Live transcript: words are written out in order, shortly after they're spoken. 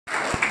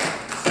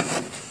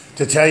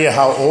To tell you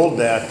how old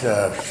that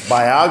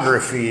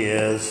biography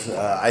is,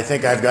 I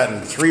think I've gotten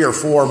 3 or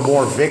 4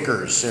 more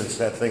vicars since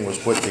that thing was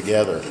put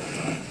together,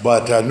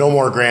 but no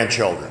more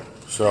grandchildren.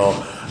 So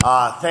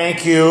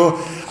thank you.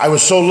 I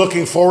was so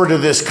looking forward to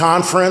this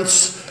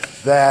conference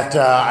that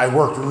I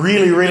worked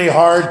really, really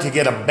hard to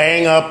get a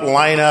bang-up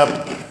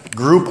lineup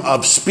group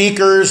of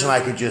speakers, and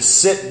I could just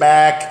sit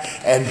back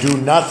and do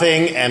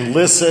nothing and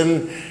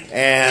listen,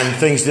 and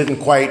things didn't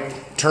quite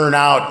turn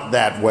out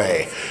that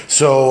way.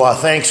 So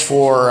thanks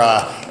for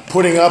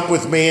putting up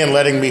with me and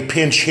letting me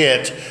pinch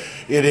hit.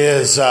 It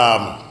is an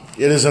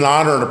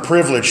honor and a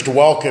privilege to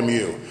welcome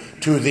you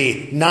to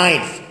the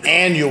 9th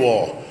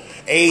annual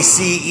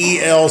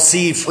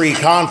ACELC Free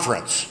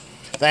Conference.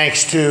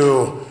 Thanks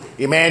to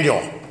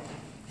Emmanuel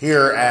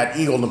here at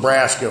Eagle,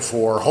 Nebraska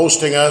for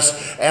hosting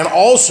us, and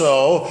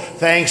also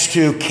thanks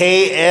to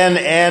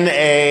KNNA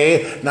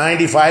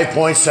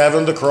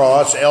 95.7 The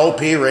Cross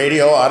LP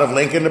Radio out of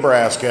Lincoln,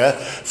 Nebraska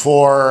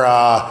for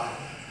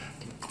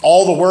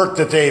all the work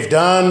that they've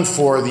done,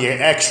 for the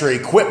extra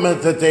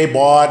equipment that they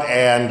bought,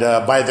 and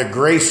by the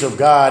grace of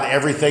God,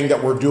 everything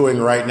that we're doing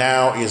right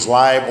now is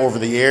live over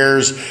the air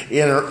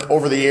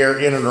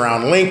in and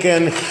around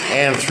Lincoln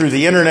and through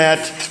the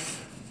internet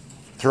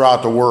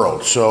throughout the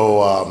world.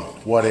 So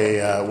what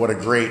a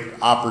great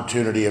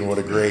opportunity and what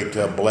a great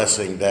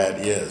blessing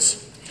that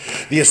is.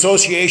 The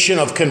Association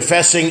of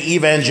Confessing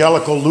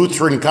Evangelical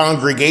Lutheran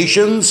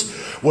Congregations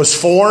was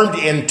formed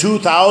in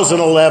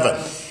 2011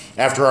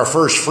 after our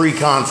first free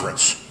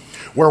conference,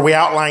 where we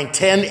outlined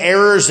 10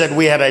 errors that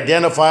we had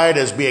identified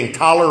as being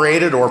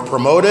tolerated or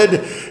promoted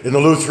in the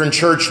Lutheran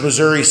Church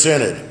Missouri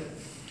Synod.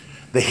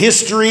 The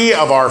history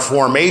of our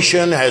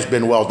formation has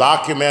been well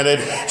documented,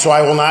 so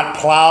I will not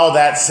plow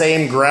that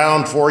same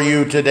ground for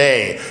you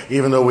today,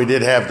 even though we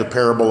did have the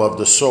parable of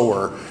the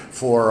sower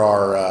for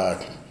our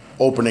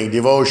opening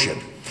devotion.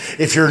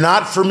 If you're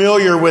not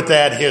familiar with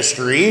that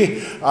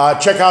history,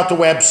 check out the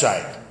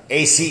website,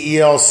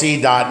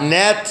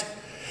 acelc.net.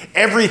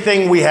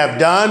 Everything we have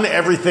done,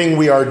 everything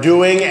we are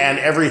doing, and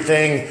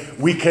everything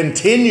we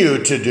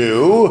continue to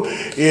do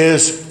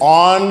is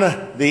on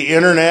the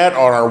internet,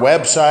 on our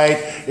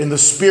website, in the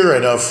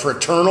spirit of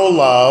fraternal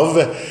love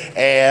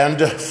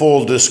and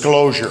full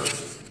disclosure.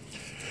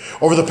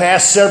 Over the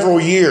past several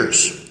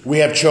years, we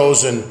have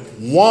chosen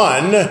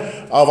one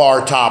of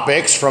our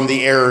topics from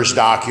the errors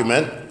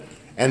document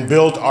and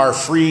built our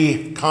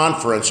free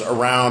conference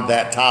around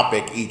that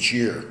topic each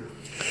year.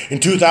 In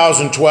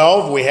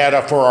 2012, we had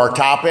for our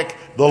topic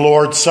the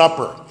Lord's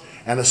Supper,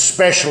 and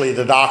especially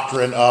the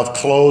doctrine of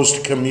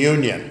closed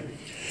communion.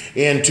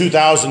 In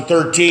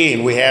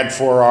 2013, we had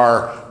for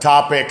our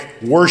topic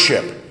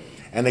worship,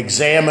 and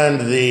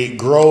examined the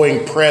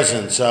growing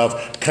presence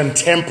of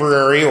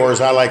contemporary, or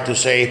as I like to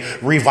say,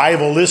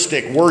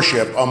 revivalistic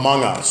worship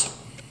among us.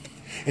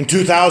 In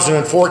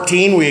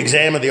 2014, we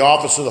examined the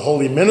office of the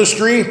Holy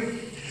Ministry,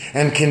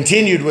 and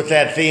continued with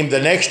that theme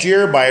the next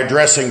year by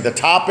addressing the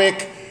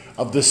topic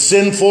of the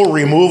sinful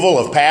removal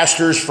of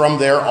pastors from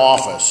their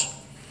office.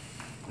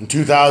 In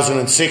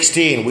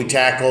 2016, we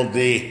tackled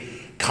the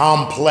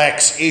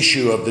complex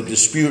issue of the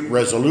dispute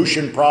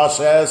resolution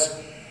process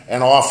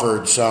and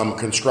offered some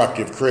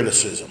constructive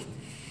criticism.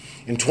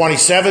 In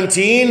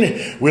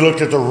 2017, we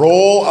looked at the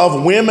role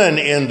of women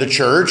in the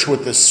church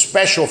with a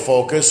special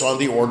focus on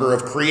the order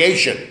of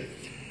creation.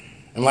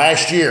 And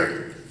last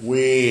year,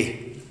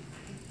 we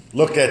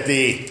looked at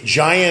the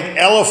giant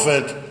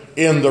elephant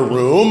in the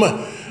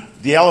room,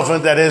 the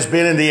elephant that has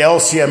been in the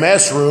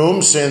LCMS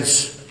room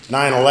since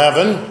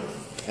 9/11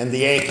 and the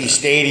Yankee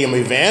Stadium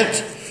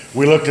event.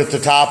 We looked at the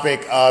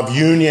topic of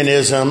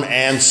unionism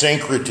and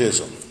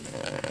syncretism.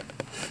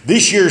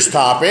 This year's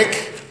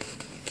topic,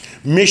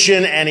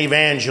 mission and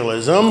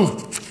evangelism,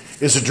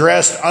 is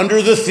addressed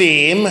under the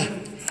theme,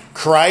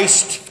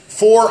 Christ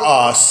for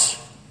us,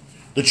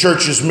 the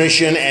church's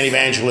mission and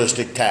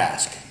evangelistic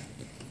task.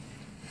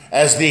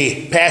 As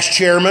the past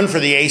chairman for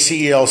the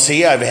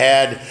ACELC, I've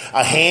had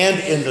a hand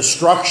in the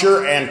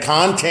structure and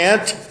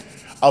content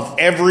of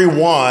every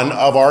one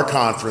of our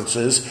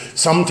conferences,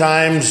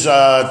 sometimes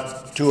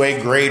to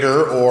a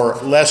greater or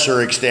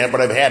lesser extent,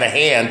 but I've had a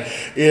hand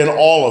in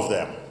all of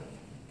them.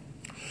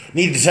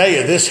 Need to tell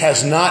you, this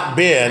has not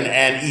been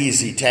an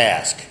easy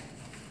task.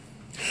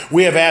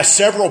 We have asked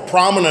several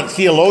prominent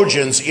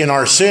theologians in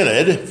our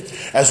synod,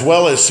 as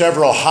well as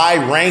several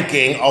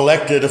high-ranking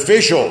elected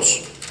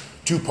officials,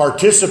 to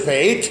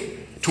participate,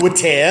 to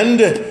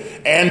attend,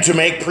 and to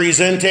make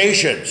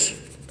presentations.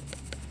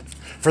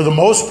 For the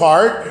most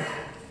part,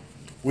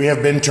 we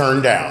have been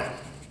turned down.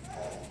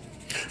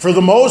 For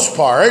the most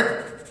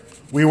part,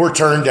 we were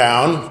turned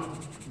down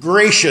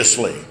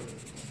graciously.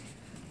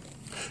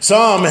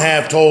 Some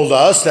have told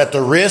us that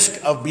the risk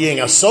of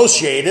being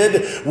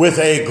associated with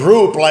a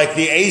group like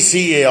the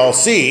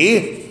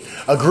ACELC,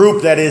 a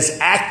group that is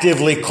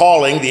actively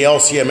calling the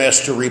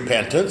LCMS to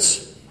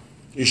repentance,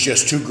 is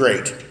just too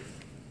great.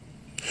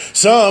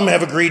 Some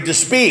have agreed to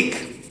speak,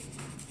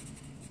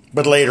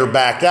 but later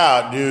backed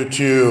out due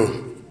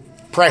to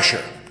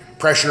pressure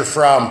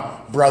from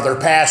brother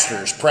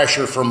pastors,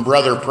 pressure from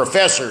brother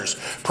professors,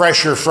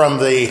 pressure from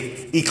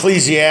the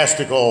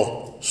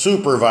ecclesiastical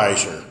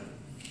supervisor.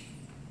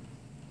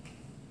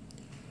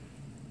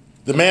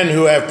 The men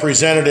who have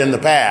presented in the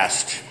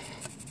past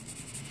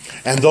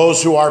and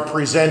those who are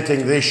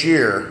presenting this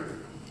year,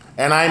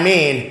 and I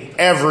mean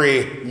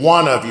every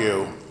one of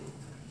you,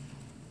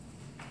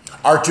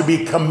 are to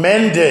be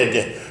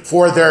commended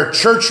for their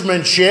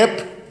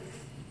churchmanship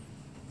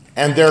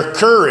and their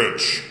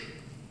courage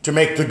to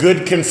make the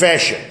good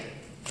confession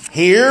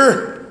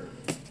here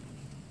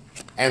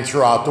and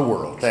throughout the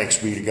world. Thanks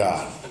be to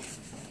God.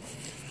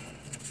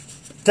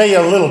 I'll tell you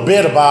a little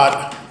bit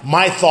about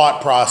my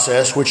thought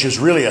process, which is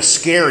really a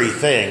scary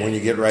thing when you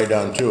get right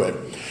down to it.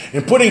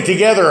 In putting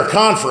together a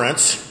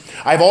conference,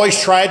 I've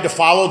always tried to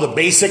follow the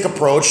basic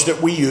approach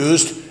that we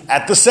used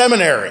at the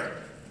seminary.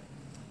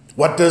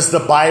 What does the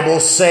Bible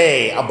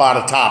say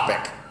about a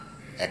topic?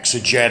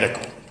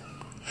 Exegetical.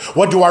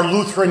 What do our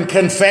Lutheran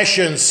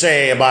confessions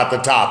say about the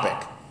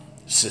topic?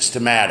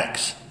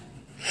 Systematics.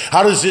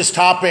 How does this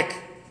topic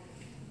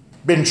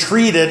been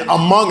treated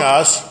among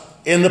us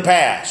in the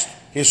past?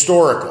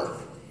 Historical.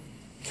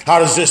 How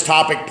does this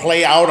topic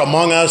play out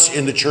among us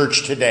in the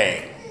church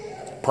today?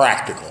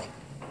 Practical.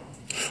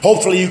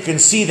 Hopefully you can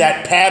see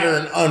that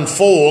pattern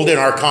unfold in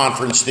our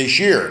conference this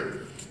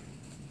year.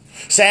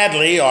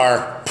 Sadly,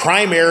 our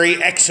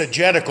primary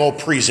exegetical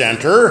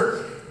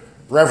presenter,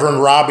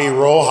 Reverend Robbie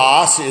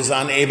Rojas, is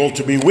unable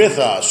to be with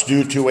us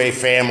due to a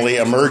family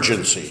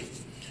emergency.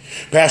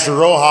 Pastor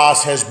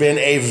Rojas has been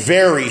a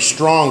very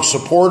strong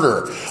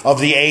supporter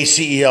of the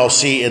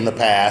ACELC in the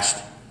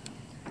past,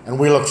 and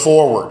we look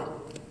forward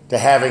to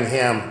having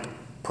him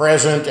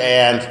present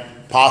and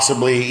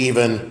possibly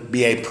even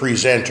be a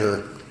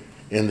presenter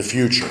in the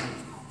future.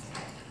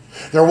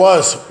 There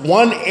was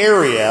one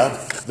area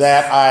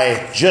that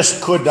I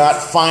just could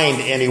not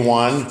find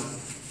anyone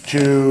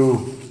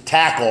to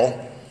tackle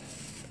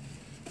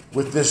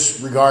with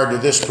this regard to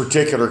this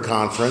particular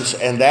conference,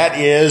 and that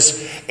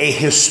is a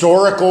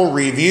historical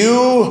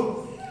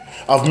review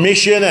of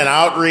mission and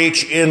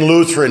outreach in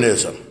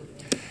Lutheranism.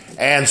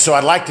 And so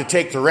I'd like to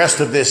take the rest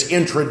of this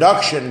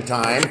introduction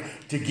time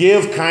to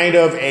give kind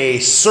of a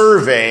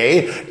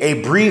survey,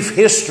 a brief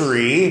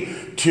history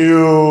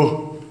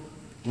to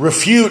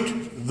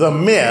refute the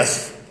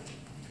myth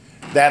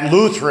that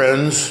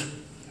Lutherans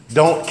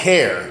don't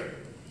care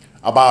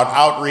about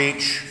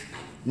outreach,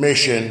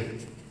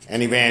 mission,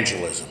 and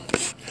evangelism.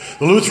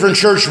 The Lutheran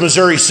Church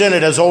Missouri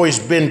Synod has always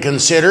been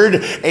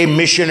considered a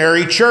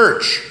missionary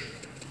church.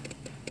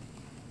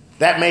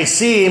 That may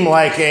seem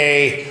like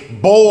a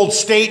bold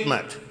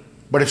statement,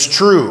 but it's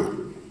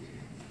true.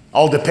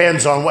 All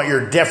depends on what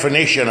your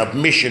definition of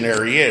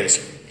missionary is.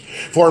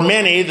 For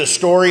many, the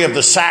story of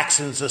the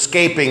Saxons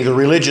escaping the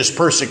religious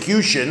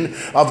persecution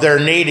of their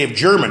native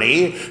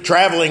Germany,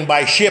 traveling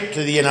by ship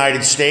to the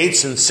United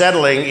States and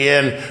settling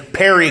in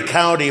Perry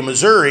County,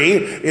 Missouri,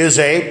 is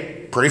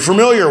a pretty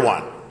familiar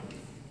one.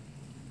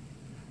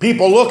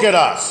 People look at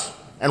us,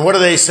 and what do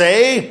they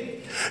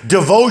say?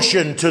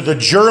 Devotion to the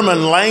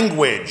German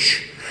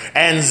language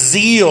and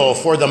zeal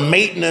for the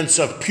maintenance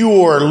of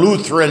pure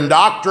Lutheran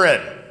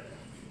doctrine.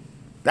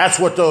 That's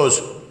what those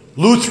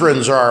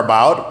Lutherans are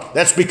about.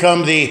 That's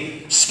become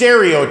the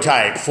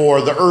stereotype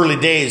for the early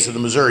days of the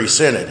Missouri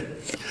Synod.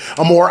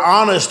 A more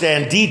honest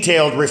and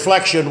detailed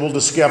reflection will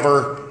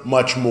discover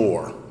much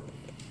more.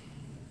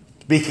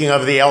 Speaking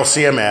of the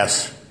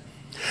LCMS,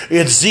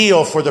 its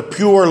zeal for the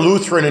pure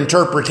Lutheran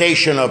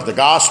interpretation of the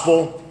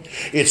gospel,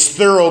 its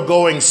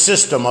thoroughgoing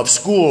system of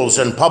schools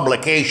and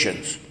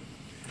publications,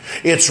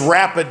 its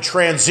rapid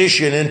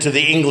transition into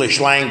the English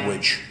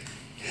language,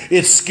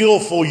 its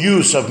skillful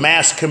use of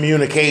mass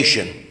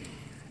communication,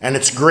 and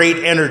its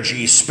great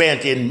energy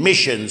spent in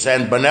missions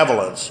and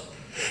benevolence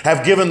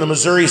have given the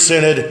Missouri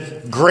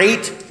Synod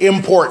great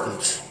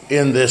importance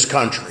in this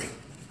country.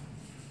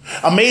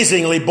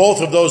 Amazingly,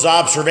 both of those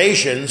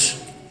observations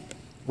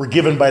were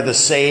given by the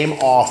same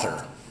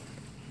author,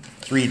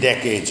 3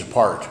 decades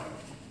apart.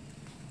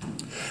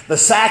 The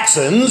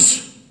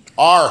Saxons,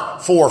 our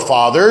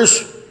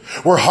forefathers,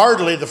 were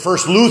hardly the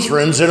first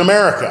Lutherans in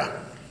America.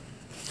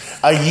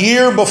 A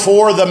year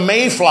before the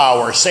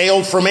Mayflower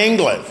sailed from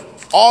England,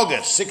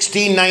 August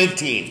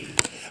 1619,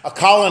 a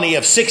colony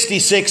of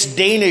 66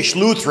 Danish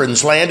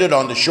Lutherans landed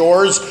on the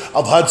shores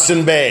of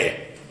Hudson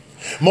Bay.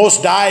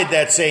 Most died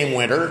that same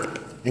winter,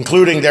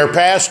 including their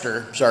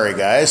pastor,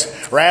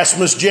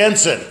 Rasmus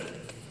Jensen.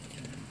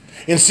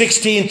 In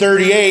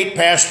 1638,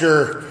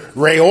 Pastor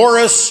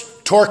Reorus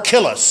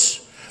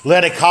Torkillus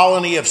led a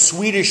colony of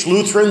Swedish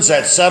Lutherans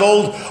that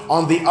settled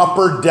on the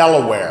upper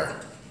Delaware.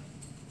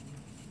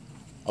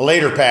 A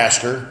later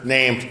pastor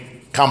named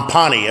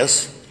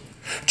Campanius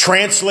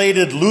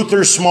translated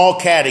Luther's small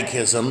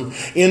catechism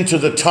into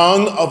the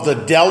tongue of the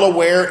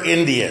Delaware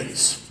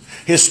Indians.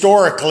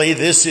 Historically,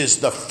 this is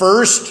the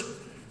first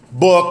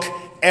book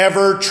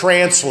ever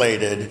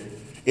translated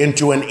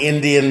into an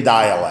Indian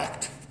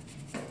dialect.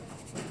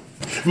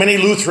 Many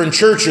Lutheran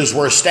churches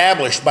were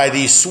established by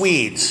these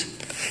Swedes.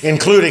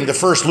 including the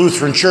first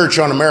Lutheran church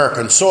on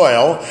American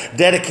soil,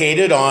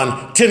 dedicated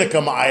on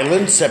Tinicum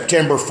Island,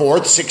 September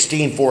 4th,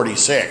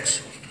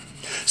 1646.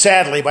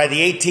 Sadly, by the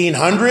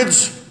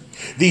 1800s,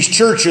 these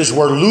churches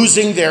were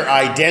losing their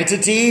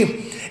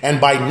identity, and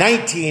by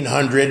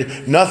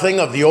 1900, nothing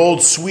of the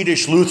old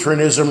Swedish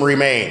Lutheranism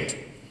remained.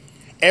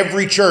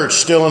 Every church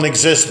still in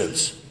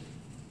existence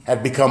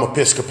had become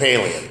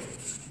Episcopalian.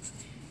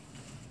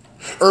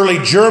 Early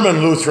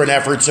German Lutheran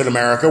efforts in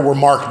America were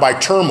marked by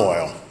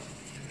turmoil.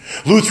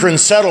 Lutheran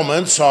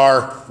settlements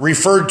are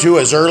referred to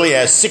as early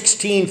as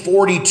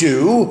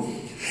 1642,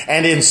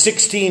 and in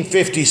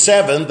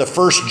 1657, the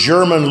first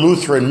German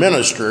Lutheran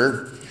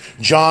minister,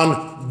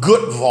 John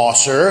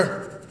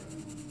Gutwasser,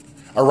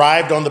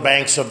 arrived on the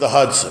banks of the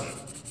Hudson.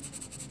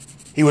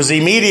 He was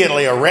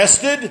immediately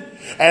arrested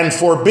and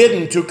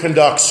forbidden to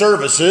conduct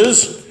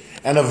services,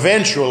 and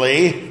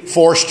eventually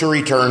forced to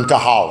return to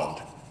Holland.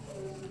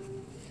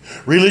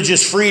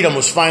 Religious freedom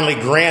was finally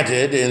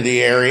granted in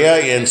the area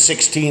in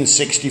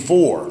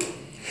 1664,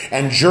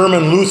 and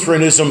German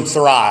Lutheranism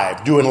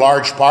thrived, due in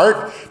large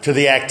part to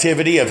the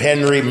activity of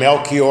Henry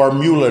Melchior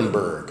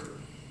Muhlenberg.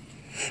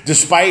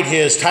 Despite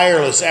his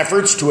tireless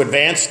efforts to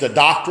advance the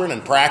doctrine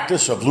and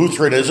practice of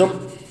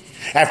Lutheranism,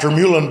 after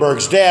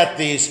Muhlenberg's death,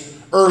 these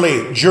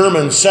early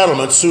German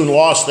settlements soon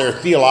lost their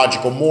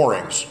theological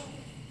moorings.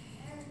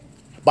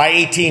 By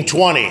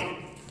 1820,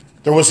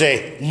 there was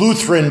a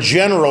Lutheran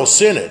General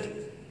Synod,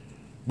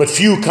 but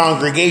few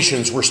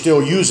congregations were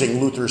still using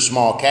Luther's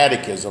small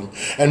catechism,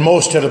 and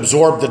most had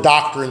absorbed the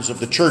doctrines of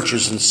the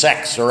churches and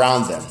sects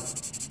around them.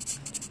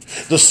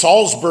 The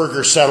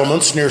Salzburger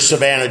settlements near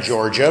Savannah,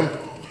 Georgia,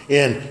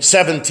 in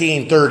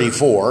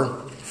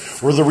 1734,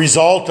 were the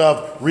result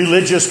of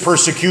religious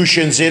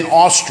persecutions in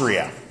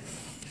Austria.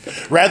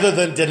 Rather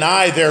than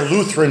deny their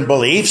Lutheran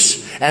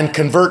beliefs and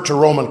convert to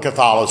Roman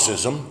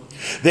Catholicism,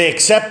 they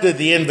accepted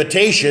the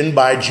invitation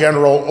by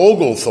General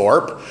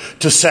Oglethorpe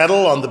to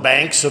settle on the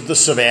banks of the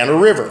Savannah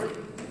River.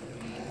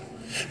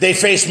 They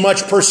faced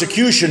much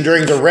persecution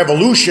during the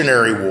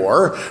Revolutionary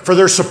War for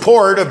their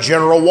support of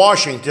General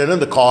Washington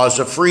and the cause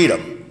of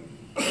freedom.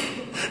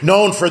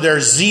 Known for their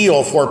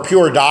zeal for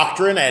pure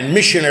doctrine and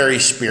missionary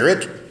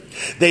spirit,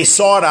 they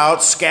sought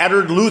out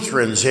scattered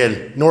Lutherans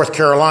in North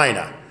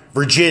Carolina,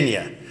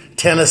 Virginia,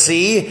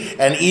 Tennessee,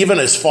 and even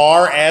as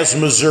far as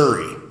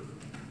Missouri.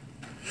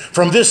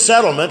 From this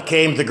settlement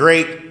came the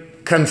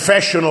great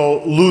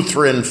confessional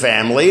Lutheran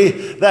family,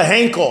 the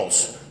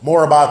Henkels.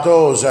 More about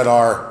those at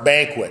our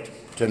banquet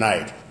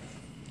tonight.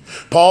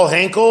 Paul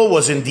Henkel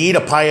was indeed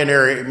a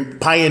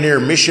pioneer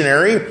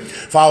missionary,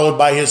 followed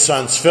by his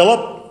sons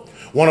Philip,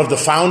 one of the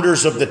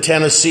founders of the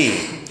Tennessee,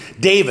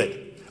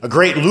 David, a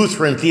great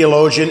Lutheran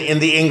theologian in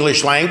the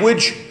English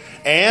language,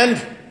 and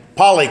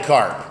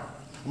Polycarp.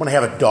 I'm going to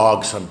have a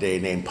dog someday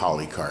named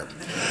Polycarp,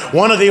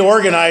 one of the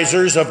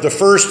organizers of the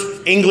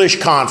first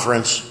English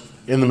conference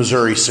in the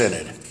Missouri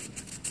Synod.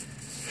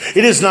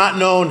 It is not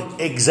known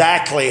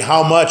exactly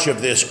how much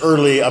of this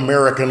early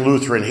American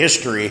Lutheran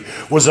history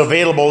was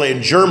available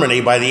in Germany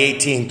by the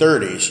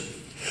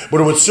 1830s, but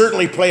it would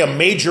certainly play a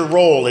major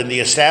role in the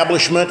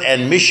establishment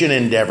and mission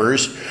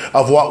endeavors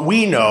of what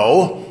we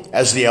know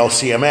as the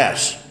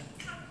LCMS.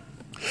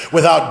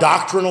 Without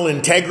doctrinal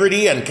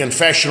integrity and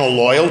confessional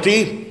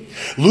loyalty,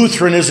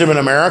 Lutheranism in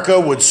America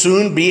would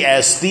soon be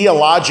as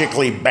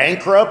theologically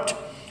bankrupt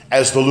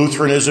as the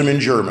Lutheranism in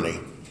Germany.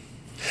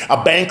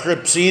 A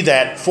bankruptcy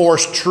that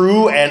forced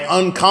true and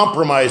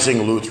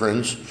uncompromising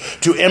Lutherans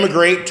to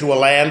emigrate to a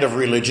land of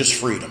religious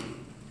freedom.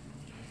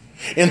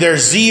 In their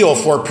zeal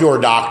for pure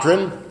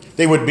doctrine,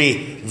 they would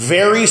be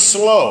very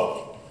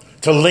slow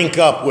to link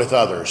up with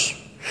others,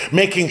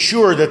 making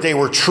sure that they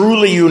were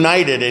truly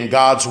united in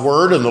God's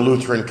Word and the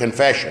Lutheran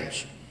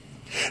confessions.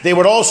 They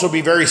would also be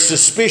very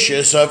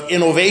suspicious of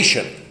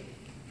innovation,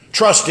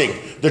 trusting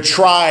the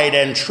tried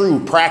and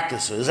true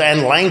practices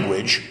and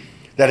language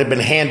that had been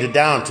handed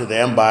down to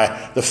them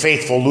by the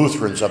faithful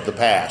Lutherans of the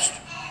past.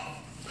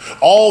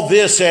 All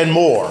this and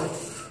more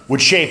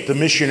would shape the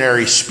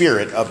missionary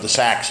spirit of the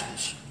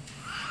Saxons.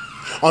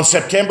 On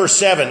September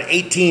 7,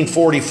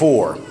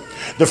 1844,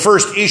 the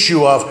first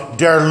issue of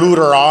Der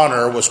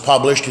Lutheraner was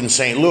published in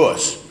St.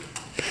 Louis.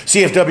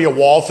 C.F.W.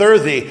 Walther,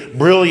 the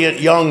brilliant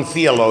young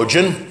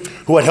theologian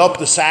who had helped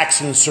the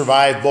Saxons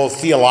survive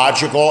both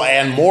theological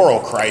and moral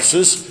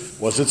crisis,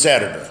 was its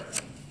editor.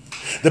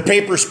 The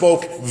paper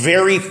spoke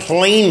very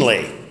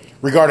plainly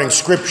regarding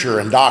Scripture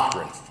and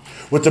doctrine,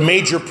 with the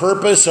major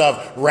purpose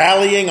of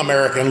rallying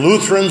American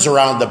Lutherans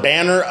around the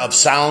banner of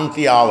sound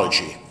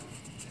theology.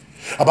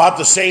 About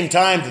the same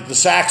time that the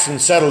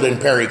Saxons settled in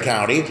Perry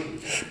County,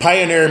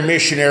 pioneer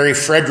missionary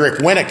Frederick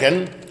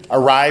Wyneken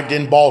arrived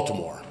in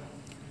Baltimore.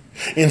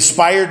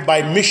 Inspired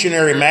by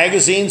missionary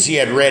magazines he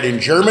had read in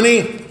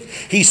Germany,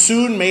 he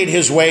soon made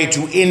his way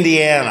to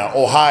Indiana,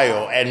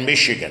 Ohio, and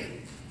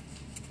Michigan.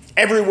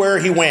 Everywhere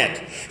he went,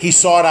 he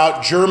sought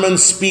out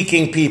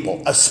German-speaking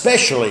people,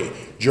 especially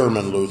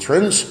German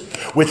Lutherans,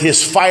 with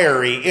his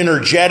fiery,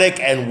 energetic,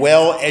 and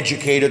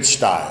well-educated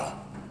style.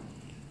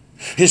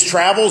 His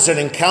travels and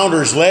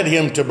encounters led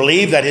him to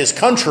believe that his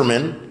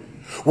countrymen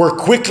were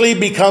quickly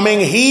becoming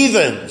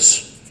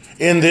heathens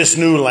in this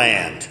new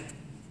land.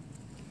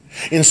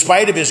 In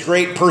spite of his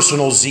great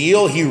personal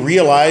zeal, he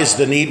realized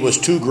the need was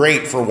too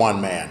great for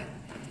one man.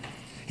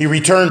 He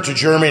returned to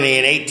Germany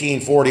in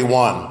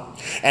 1841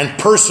 and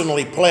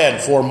personally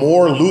pled for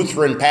more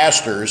Lutheran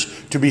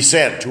pastors to be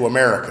sent to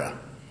America.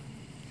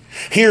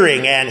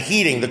 Hearing and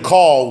heeding the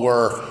call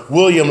were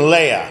William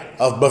Lea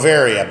of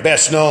Bavaria,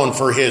 best known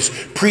for his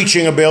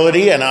preaching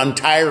ability and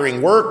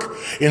untiring work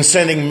in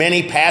sending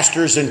many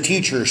pastors and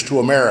teachers to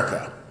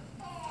America.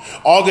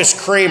 August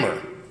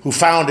Kramer, who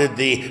founded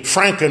the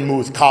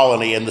Frankenmuth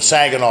colony in the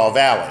Saginaw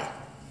Valley.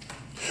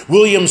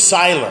 William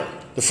Seiler,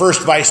 the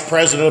first vice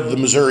president of the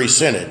Missouri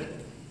Synod.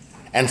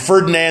 And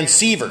Ferdinand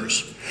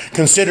Sievers,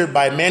 considered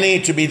by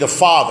many to be the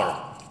father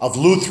of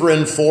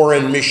Lutheran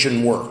foreign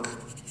mission work.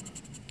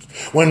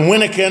 When the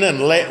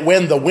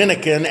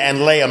Winnekin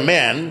and Lea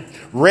men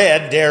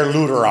read Der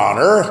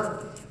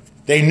Lutheraner,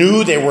 they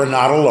knew they were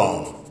not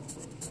alone.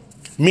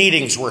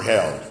 Meetings were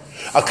held.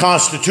 A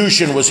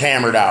constitution was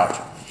hammered out.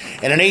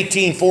 And in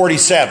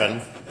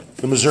 1847,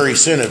 the Missouri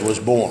Synod was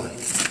born.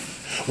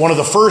 One of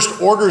the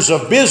first orders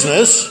of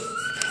business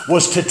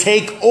was to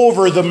take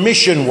over the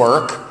mission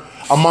work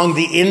among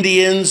the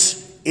Indians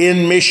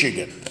in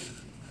Michigan.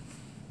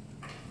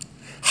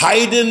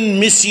 Heiden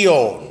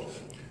Mission,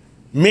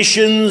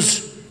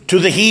 missions to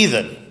the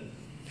heathen,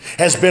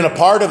 has been a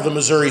part of the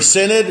Missouri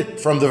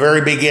Synod from the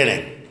very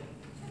beginning.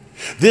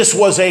 This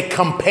was a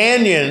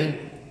companion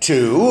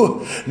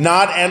to,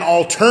 not an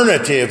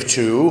alternative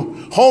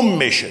to, home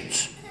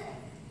missions.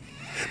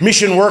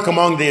 Mission work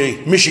among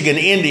the Michigan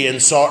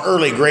Indians saw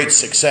early great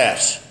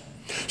success.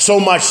 So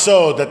much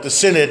so that the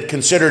Synod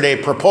considered a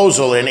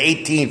proposal in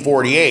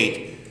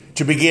 1848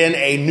 to begin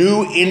a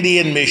new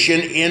Indian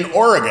mission in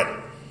Oregon,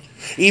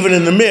 even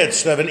in the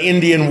midst of an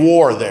Indian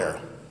war there.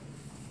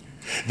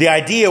 The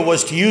idea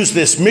was to use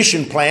this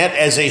mission plant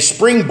as a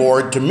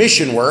springboard to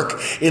mission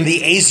work in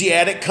the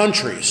Asiatic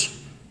countries.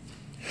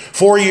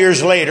 4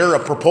 years later, a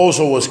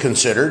proposal was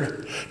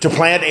considered to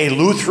plant a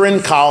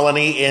Lutheran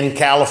colony in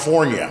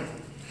California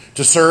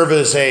to serve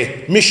as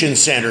a mission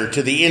center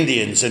to the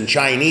Indians and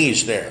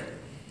Chinese there.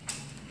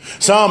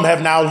 Some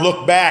have now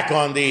looked back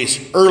on these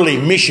early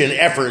mission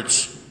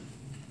efforts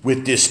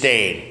with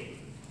disdain.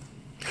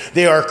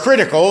 They are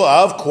critical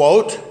of,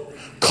 quote,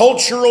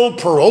 cultural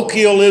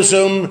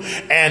parochialism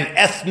and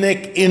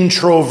ethnic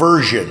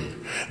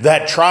introversion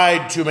that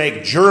tried to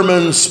make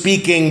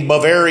German-speaking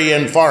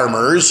Bavarian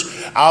farmers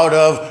out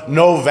of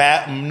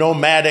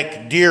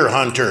nomadic deer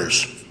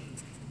hunters,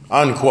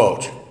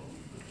 unquote.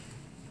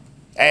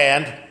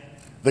 And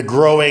the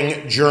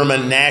growing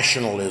German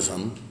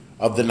nationalism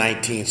of the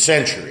 19th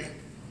century.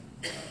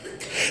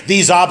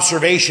 These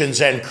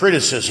observations and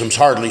criticisms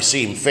hardly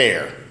seem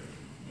fair.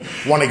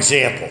 One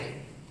example.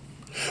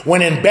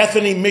 When in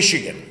Bethany,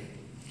 Michigan,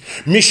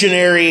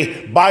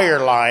 missionary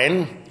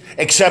Bayerlein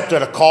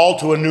accepted a call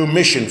to a new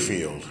mission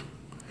field,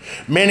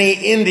 many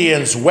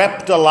Indians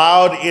wept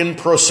aloud in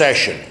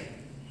procession,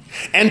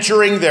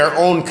 entering their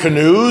own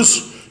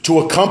canoes to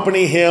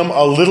accompany him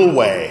a little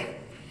way,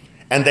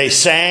 and they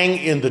sang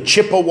in the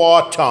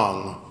Chippewa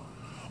tongue,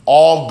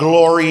 "All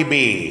glory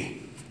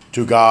be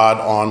to God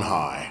on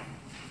high."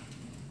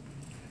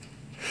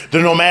 The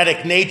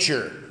nomadic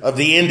nature of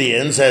the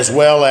Indians, as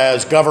well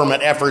as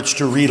government efforts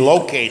to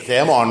relocate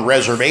them on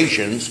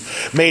reservations,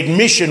 made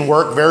mission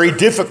work very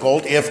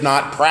difficult, if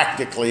not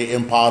practically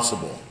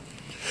impossible.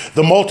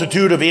 The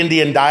multitude of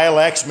Indian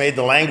dialects made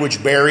the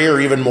language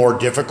barrier even more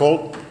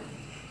difficult.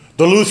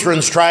 The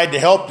Lutherans tried to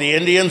help the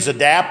Indians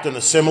adapt and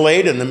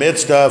assimilate in the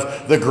midst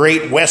of the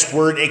great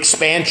westward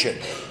expansion.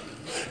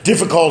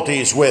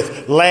 Difficulties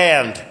with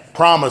land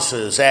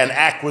promises and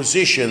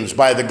acquisitions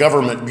by the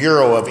Government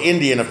Bureau of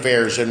Indian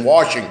Affairs in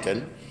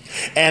Washington,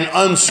 and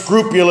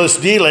unscrupulous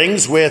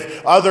dealings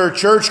with other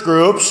church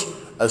groups,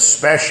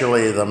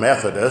 especially the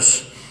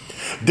Methodists,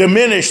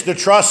 diminished the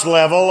trust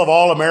level of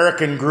all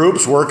American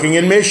groups working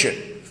in mission.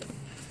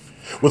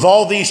 With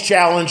all these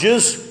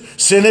challenges,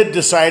 Synod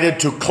decided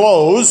to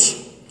close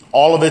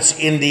all of its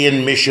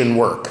Indian mission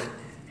work.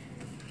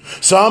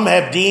 Some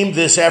have deemed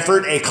this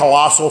effort a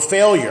colossal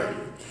failure,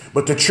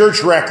 but the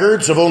church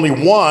records of only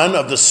one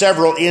of the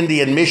several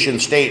Indian mission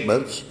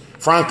statements,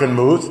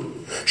 Frankenmuth,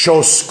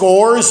 show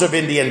scores of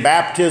Indian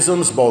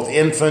baptisms, both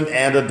infant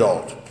and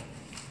adult.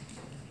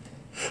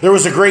 There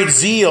was a great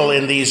zeal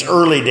in these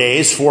early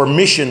days for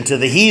mission to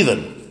the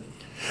heathen,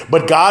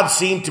 but God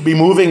seemed to be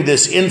moving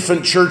this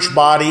infant church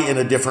body in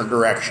a different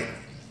direction.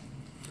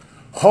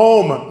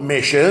 Home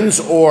missions,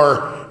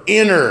 or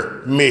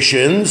inner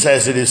missions,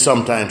 as it is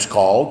sometimes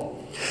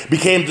called,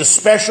 became the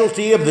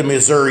specialty of the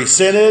Missouri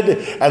Synod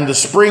and the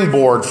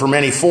springboard for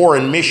many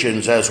foreign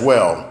missions as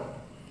well.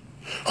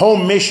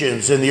 Home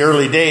missions in the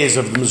early days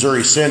of the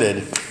Missouri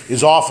Synod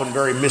is often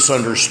very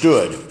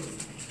misunderstood.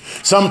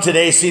 Some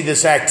today see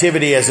this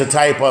activity as a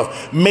type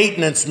of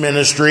maintenance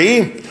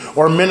ministry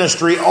or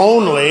ministry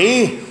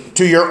only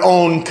to your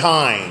own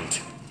kind.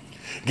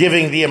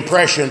 giving the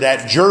impression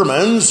that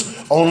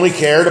Germans only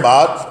cared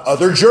about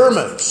other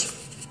Germans.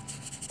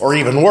 Or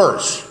even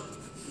worse,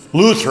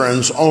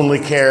 Lutherans only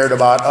cared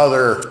about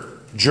other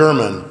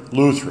German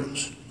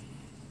Lutherans.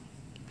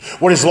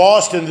 What is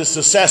lost in this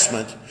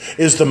assessment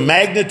is the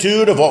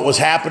magnitude of what was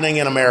happening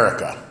in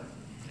America.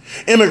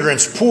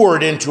 Immigrants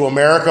poured into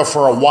America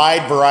for a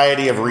wide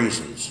variety of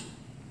reasons.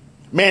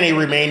 Many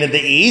remained in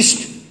the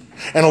East,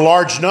 and a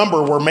large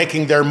number were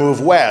making their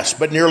move west,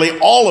 but nearly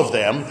all of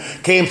them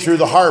came through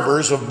the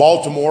harbors of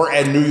Baltimore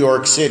and New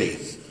York City.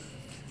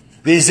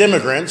 These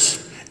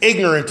immigrants,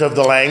 ignorant of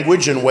the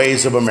language and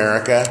ways of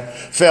America,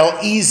 fell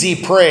easy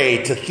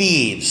prey to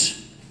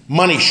thieves,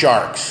 money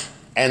sharks,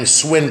 and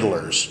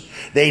swindlers.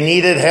 They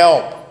needed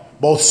help,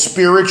 both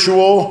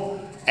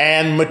spiritual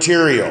and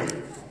material.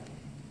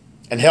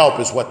 And help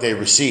is what they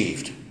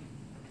received.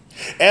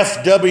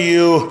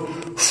 F.W.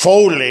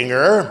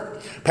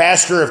 Folinger,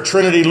 pastor of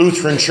Trinity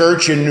Lutheran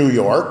Church in New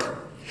York,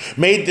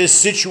 made this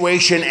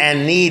situation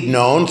and need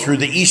known through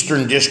the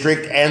Eastern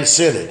District and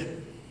Synod.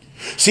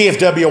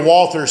 C.F.W.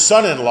 Walther's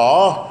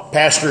son-in-law,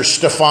 Pastor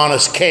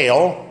Stephanus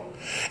Kale,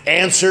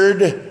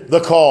 answered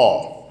the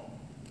call.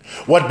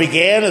 What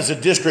began as a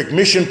district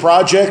mission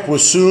project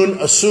was soon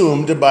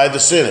assumed by the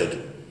Synod.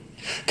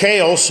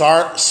 Kale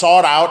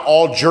sought out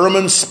all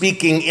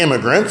German-speaking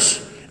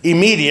immigrants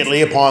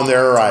immediately upon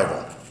their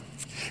arrival.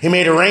 He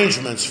made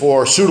arrangements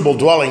for suitable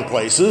dwelling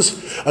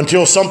places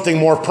until something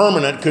more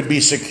permanent could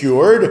be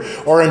secured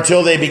or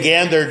until they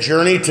began their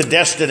journey to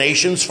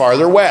destinations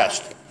farther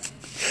west.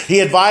 He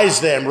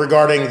advised them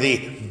regarding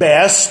the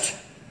best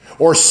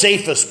or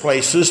safest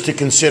places to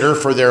consider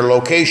for their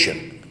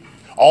location,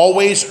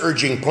 always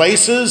urging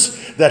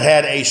places that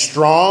had a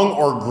strong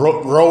or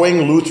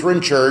growing Lutheran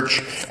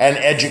church and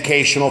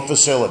educational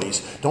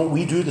facilities. Don't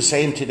we do the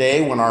same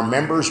today when our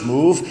members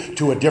move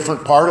to a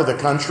different part of the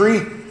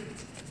country?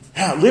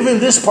 Yeah, live in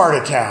this part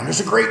of town. There's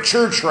a great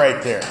church right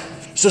there.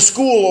 There's a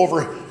school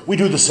over. We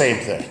do the same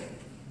thing.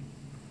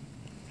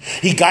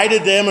 He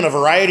guided them in a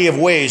variety of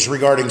ways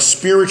regarding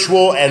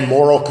spiritual and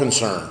moral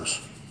concerns.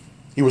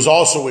 He was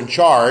also in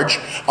charge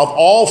of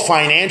all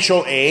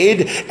financial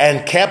aid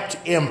and kept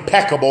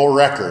impeccable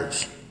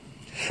records.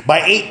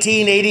 By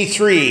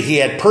 1883, he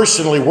had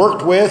personally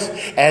worked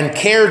with and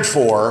cared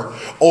for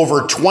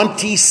over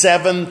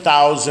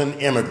 27,000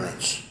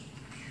 immigrants.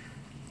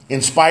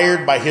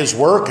 Inspired by his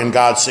work and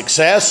God's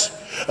success,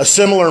 a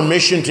similar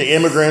mission to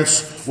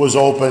immigrants was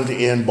opened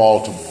in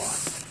Baltimore.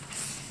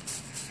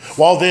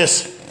 While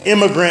this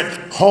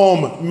immigrant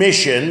home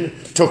mission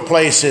took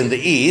place in the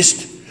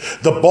East,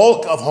 the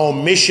bulk of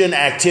home mission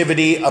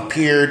activity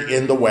appeared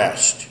in the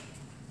West.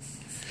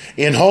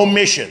 In home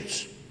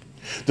missions,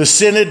 the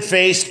Synod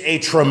faced a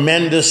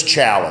tremendous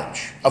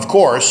challenge. Of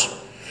course,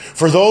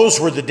 for those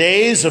were the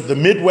days of the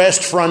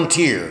Midwest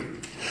frontier,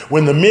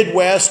 when the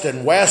Midwest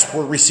and West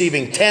were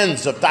receiving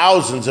tens of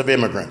thousands of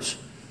immigrants.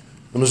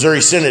 The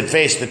Missouri Synod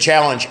faced the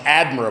challenge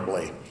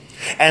admirably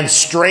and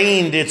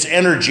strained its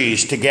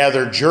energies to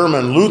gather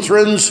German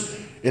Lutherans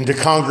into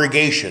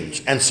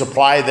congregations and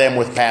supply them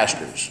with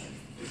pastors.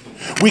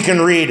 We can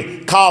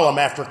read column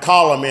after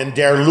column in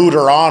Der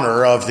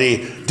Lutheraner of the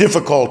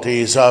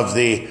difficulties of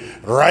the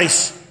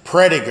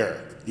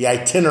Reichsprediger, the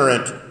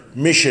itinerant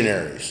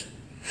missionaries.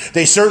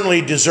 They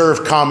certainly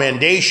deserve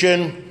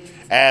commendation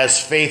as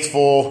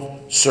faithful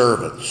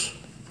servants.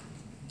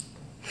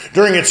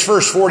 During its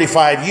first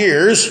 45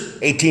 years,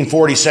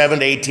 1847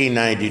 to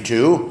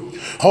 1892,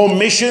 home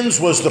missions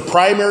was the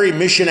primary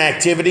mission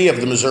activity of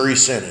the Missouri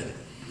Synod,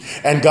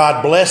 and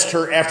God blessed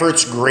her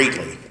efforts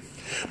greatly.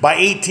 By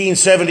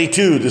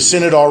 1872, the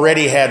Synod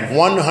already had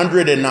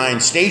 109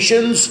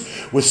 stations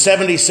with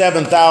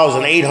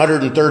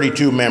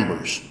 77,832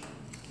 members.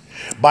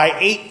 By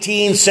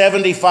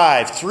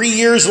 1875, 3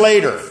 years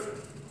later,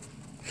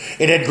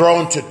 it had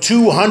grown to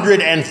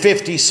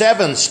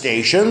 257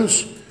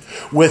 stations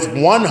with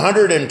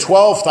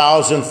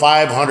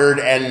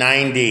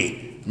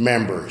 112,590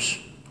 members.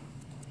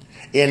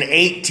 In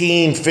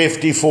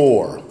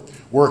 1854,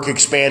 work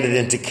expanded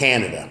into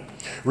Canada,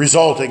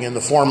 resulting in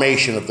the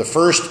formation of the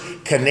first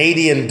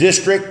Canadian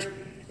district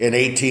in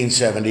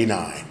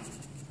 1879.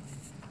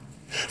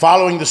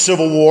 Following the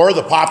Civil War,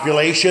 the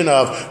population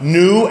of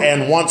new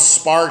and once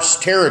sparse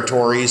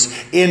territories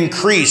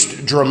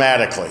increased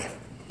dramatically.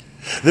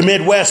 The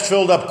Midwest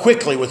filled up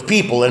quickly with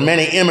people, and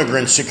many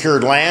immigrants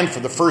secured land for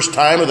the first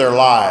time of their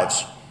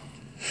lives.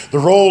 The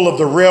role of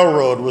the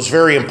railroad was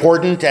very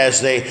important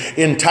as they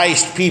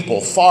enticed people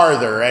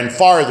farther and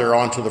farther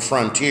onto the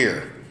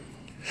frontier.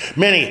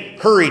 Many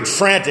hurried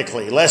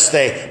frantically lest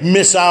they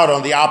miss out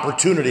on the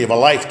opportunity of a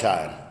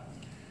lifetime.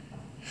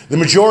 The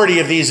majority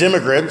of these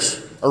immigrants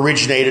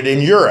originated in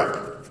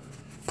Europe,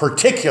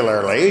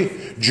 particularly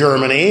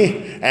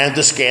Germany and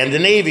the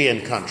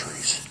Scandinavian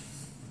countries.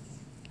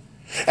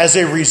 As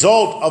a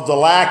result of the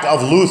lack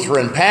of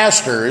Lutheran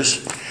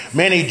pastors,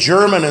 many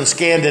German and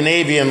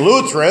Scandinavian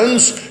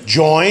Lutherans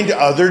joined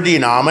other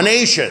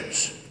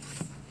denominations.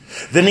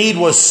 The need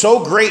was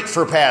so great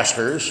for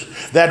pastors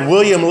that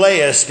William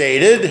Lea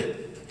stated,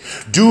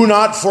 "Do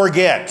not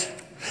forget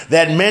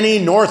that many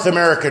North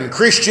American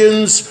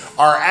Christians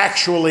are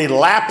actually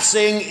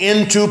lapsing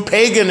into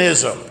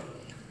paganism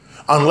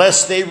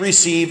unless they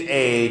receive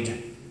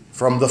aid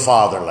from the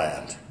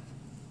fatherland.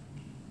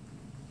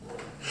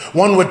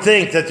 One would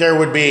think that there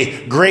would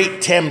be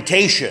great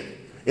temptation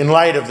in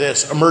light of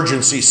this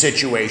emergency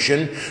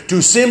situation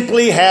to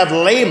simply have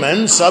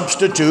laymen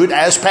substitute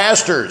as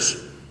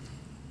pastors.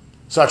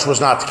 Such was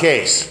not the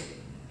case.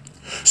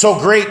 So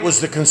great was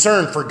the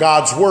concern for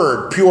God's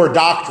word, pure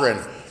doctrine,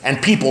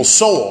 and people's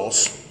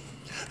souls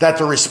that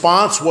the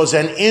response was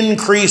an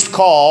increased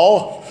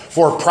call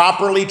for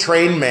properly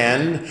trained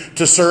men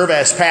to serve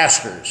as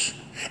pastors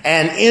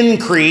and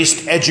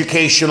increased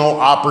educational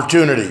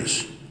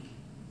opportunities.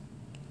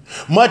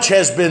 Much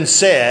has been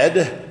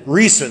said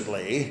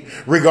recently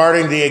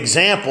regarding the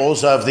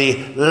examples of the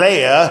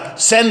Leah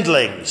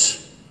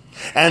sendlings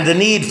and the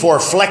need for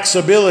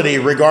flexibility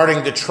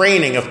regarding the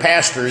training of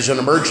pastors in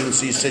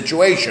emergency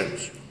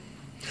situations.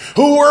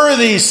 Who were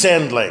these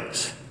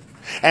sendlings?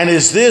 And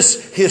is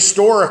this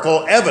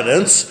historical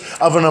evidence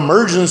of an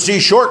emergency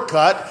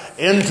shortcut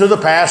into the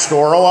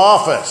pastoral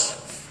office?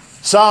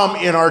 Some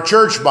in our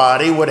church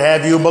body would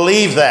have you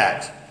believe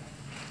that.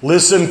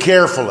 Listen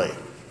carefully.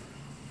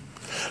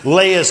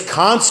 Leah's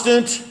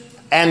constant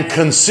and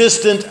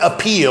consistent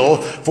appeal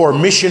for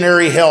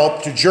missionary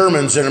help to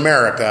Germans in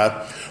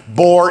America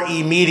bore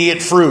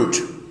immediate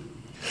fruit.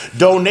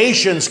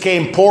 Donations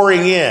came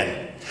pouring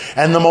in,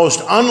 and the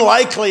most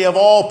unlikely of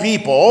all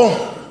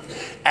people,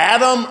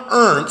 Adam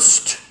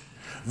Ernst,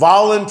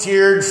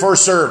 volunteered for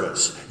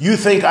service. You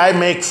think I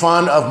make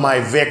fun of my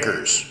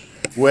vicars?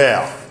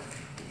 Well,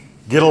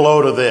 get a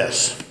load of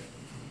this.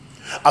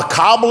 A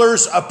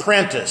cobbler's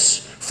apprentice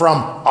from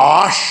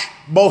Osh,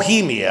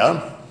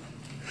 Bohemia,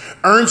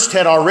 Ernst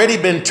had already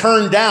been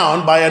turned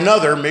down by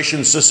another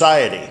mission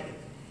society.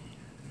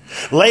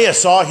 Leah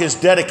saw his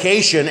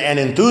dedication and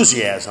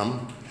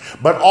enthusiasm,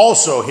 but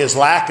also his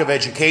lack of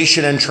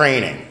education and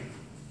training,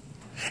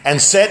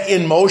 and set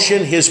in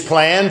motion his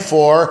plan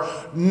for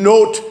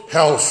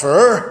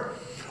Nothelfer,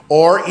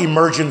 or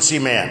emergency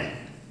men.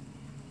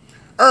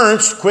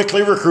 Ernst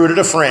quickly recruited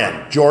a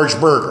friend, George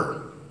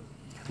Berger.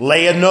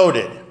 Leah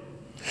noted,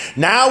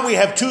 "Now we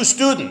have 2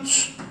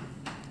 students,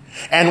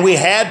 and we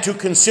had to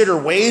consider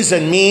ways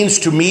and means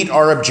to meet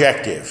our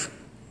objective.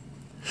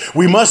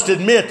 We must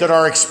admit that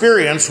our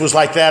experience was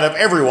like that of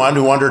everyone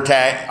who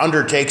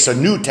undertakes a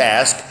new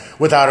task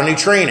without any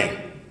training.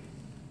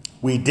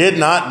 We did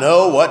not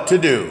know what to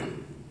do.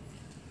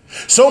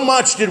 So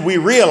much did we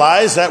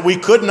realize that we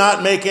could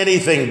not make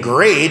anything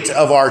great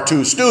of our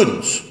 2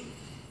 students.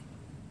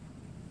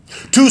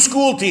 2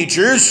 school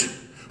teachers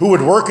who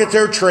would work at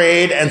their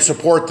trade and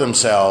support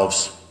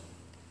themselves.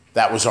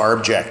 That was our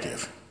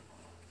objective."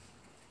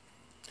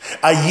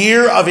 A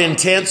year of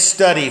intense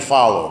study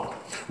followed,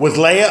 with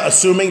Leah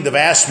assuming the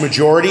vast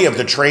majority of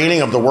the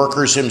training of the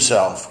workers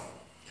himself.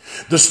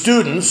 The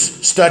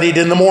students studied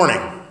in the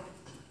morning.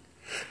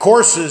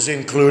 Courses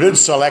included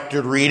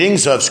selected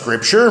readings of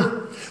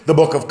Scripture, the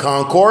Book of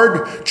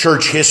Concord,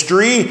 church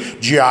history,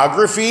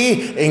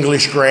 geography,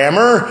 English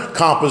grammar,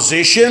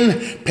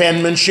 composition,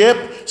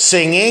 penmanship,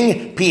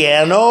 singing,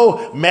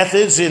 piano,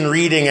 methods in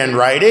reading and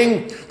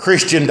writing,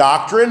 Christian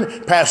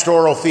doctrine,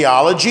 pastoral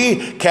theology,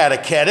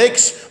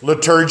 catechetics,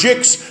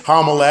 liturgics,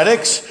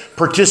 homiletics,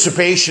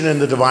 participation in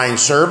the divine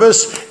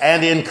service,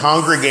 and in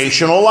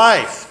congregational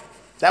life.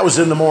 That was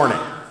in the morning.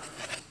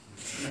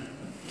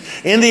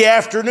 In the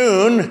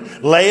afternoon,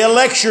 Leah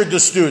lectured the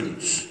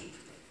students.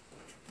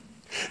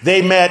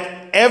 They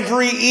met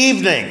every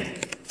evening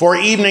for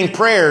evening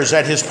prayers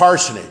at his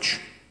parsonage.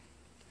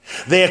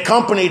 They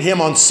accompanied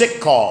him on sick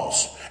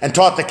calls and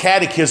taught the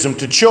catechism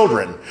to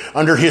children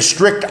under his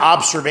strict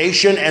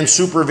observation and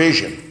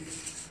supervision.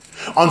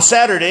 On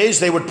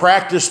Saturdays, they would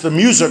practice the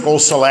musical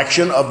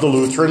selection of the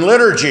Lutheran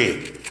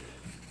liturgy,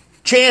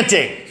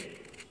 chanting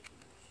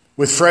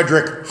with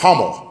Frederick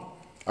Hummel,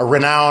 a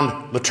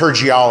renowned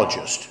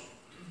liturgiologist.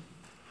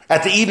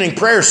 At the evening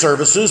prayer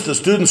services, the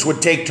students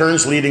would take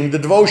turns leading the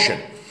devotion,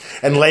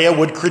 and Leah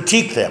would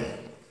critique them.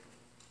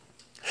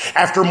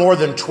 After more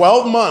than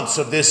 12 months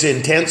of this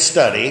intense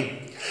study,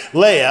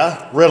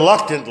 Leah,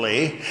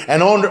 reluctantly,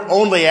 and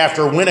only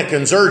after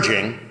Winnekin's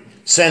urging,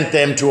 sent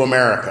them to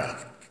America.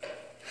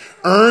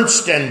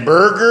 Ernst and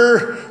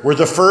Berger were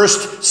the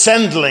first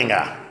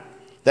Sendlinge,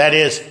 that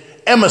is,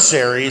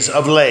 emissaries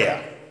of Leah.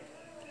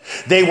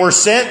 They were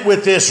sent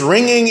with this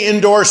ringing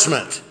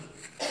endorsement: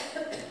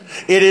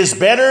 "It is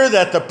better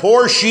that the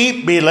poor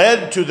sheep be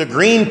led to the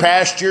green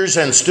pastures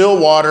and still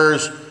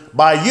waters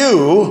by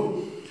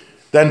you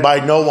than by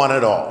no one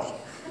at all."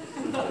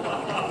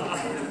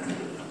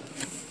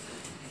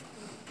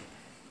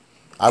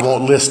 I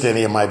won't list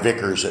any of my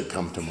vicars that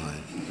come to mind.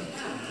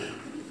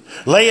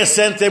 Leah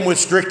sent them with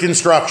strict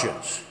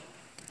instructions.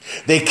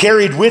 They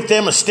carried with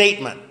them a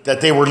statement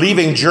that they were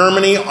leaving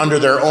Germany under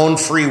their own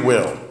free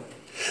will.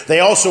 They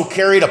also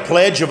carried a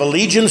pledge of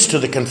allegiance to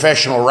the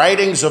confessional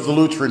writings of the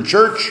Lutheran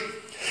Church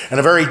and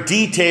a very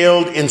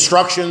detailed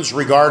instructions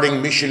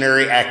regarding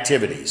missionary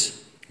activities,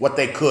 what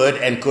they could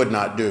and could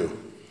not do.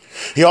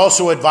 He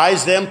also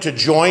advised them to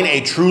join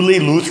a truly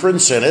Lutheran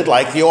synod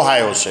like the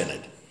Ohio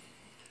Synod.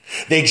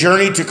 They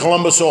journeyed to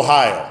Columbus,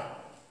 Ohio,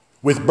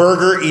 with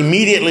Berger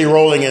immediately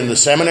rolling in the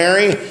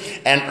seminary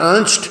and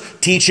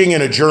Ernst teaching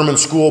in a German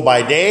school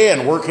by day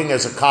and working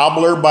as a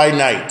cobbler by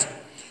night,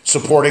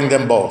 supporting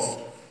them both.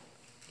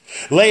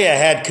 Leah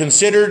had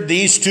considered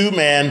these two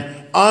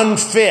men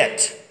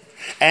unfit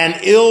and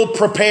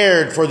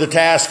ill-prepared for the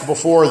task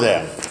before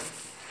them.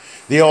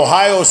 The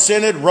Ohio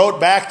Synod wrote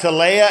back to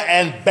Leah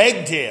and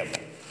begged him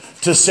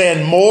to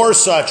send more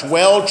such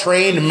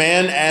well-trained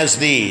men as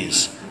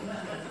these.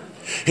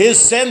 His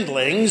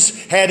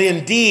sendlings had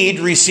indeed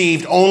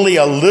received only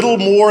a little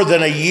more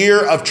than a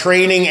year of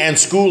training and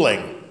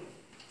schooling.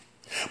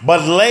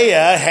 But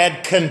Leah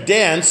had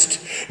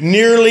condensed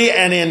nearly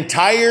an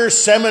entire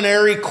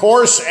seminary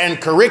course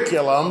and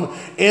curriculum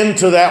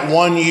into that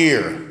 1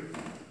 year.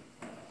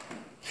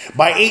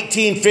 By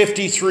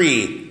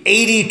 1853,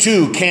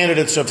 82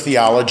 candidates of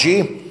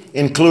theology,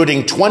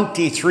 including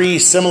 23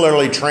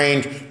 similarly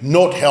trained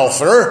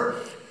Nothelfer,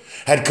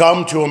 had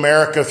come to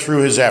America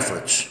through his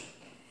efforts.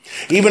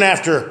 Even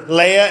after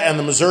Leah and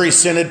the Missouri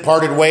Synod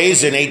parted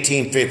ways in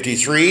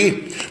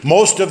 1853,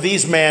 most of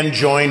these men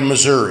joined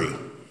Missouri.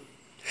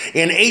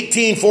 In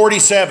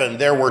 1847,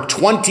 there were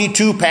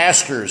 22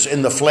 pastors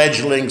in the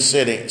fledgling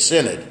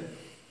synod.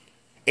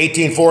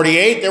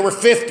 1848, there were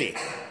 50.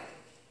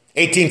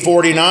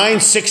 1849,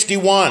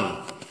 61.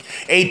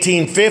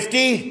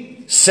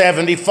 1850,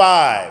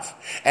 75.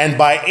 And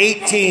by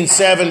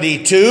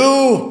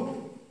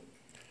 1872,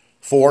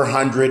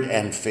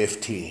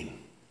 415.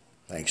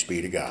 Thanks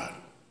be to God.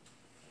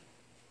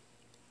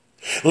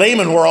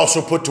 Laymen were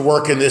also put to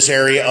work in this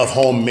area of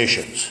home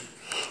missions.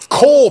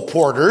 Coal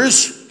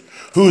porters,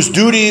 whose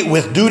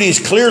duties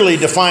clearly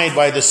defined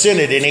by the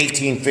Synod in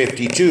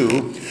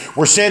 1852,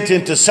 were sent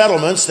into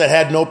settlements that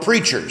had no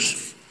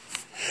preachers.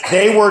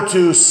 They were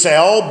to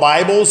sell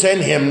Bibles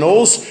and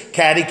hymnals,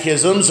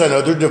 catechisms, and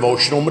other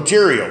devotional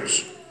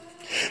materials.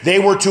 They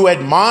were to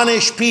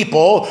admonish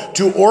people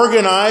to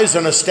organize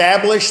and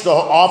establish the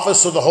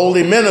office of the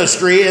holy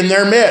ministry in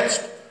their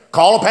midst.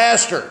 Call a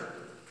pastor.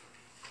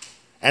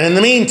 And in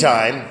the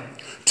meantime,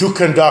 to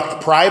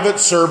conduct private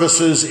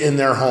services in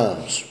their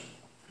homes.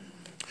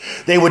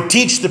 They would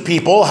teach the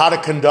people how to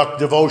conduct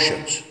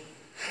devotions,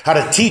 how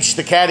to teach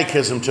the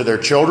catechism to their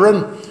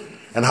children,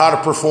 and how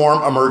to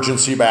perform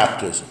emergency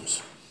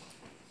baptisms.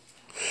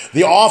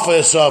 The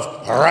office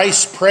of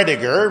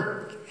Reichsprediger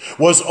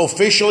was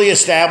officially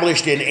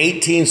established in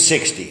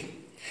 1860,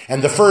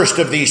 and the first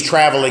of these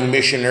traveling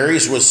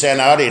missionaries was sent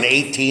out in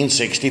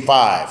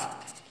 1865.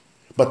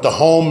 But the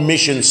home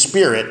mission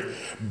spirit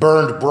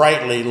burned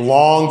brightly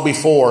long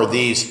before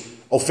these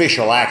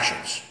official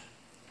actions.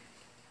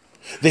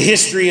 The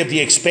history of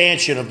the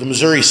expansion of the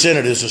Missouri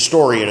Synod is a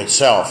story in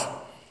itself.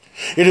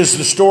 It is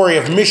the story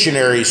of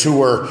missionaries who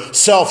were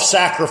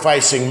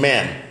self-sacrificing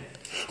men,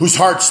 whose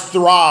hearts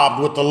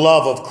throbbed with the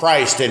love of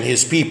Christ and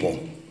his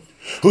people,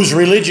 whose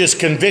religious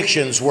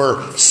convictions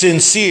were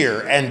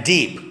sincere and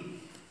deep,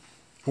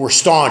 who were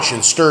staunch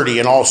and sturdy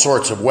in all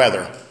sorts of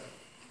weather.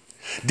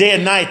 Day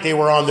and night they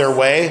were on their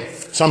way,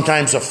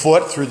 sometimes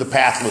afoot through the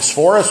pathless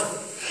forest,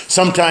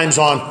 sometimes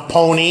on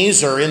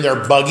ponies or in their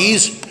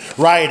buggies,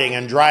 riding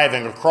and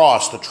driving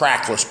across the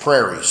trackless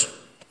prairies.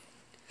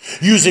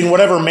 Using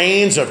whatever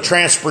means of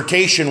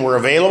transportation were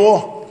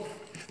available,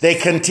 they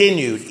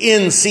continued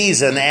in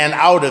season and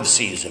out of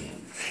season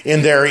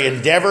in their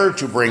endeavor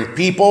to bring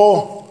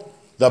people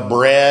the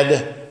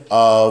bread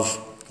of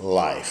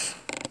life.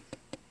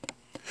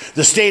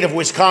 The state of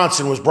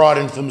Wisconsin was brought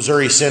into the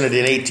Missouri Synod in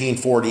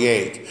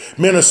 1848.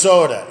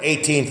 Minnesota,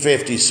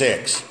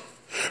 1856.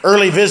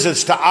 Early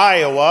visits to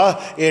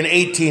Iowa in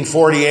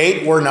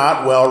 1848 were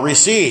not well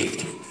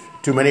received.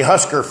 Too many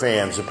Husker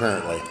fans,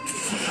 apparently.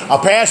 A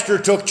pastor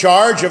took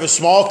charge of a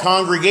small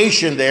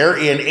congregation there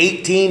in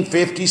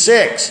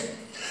 1856,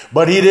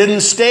 but he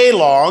didn't stay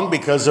long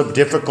because of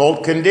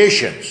difficult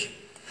conditions.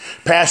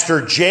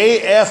 Pastor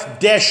J.F.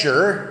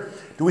 Desher,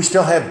 do we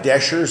still have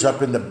Deschers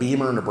up in the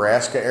Beamer,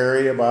 Nebraska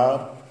area,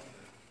 Bob?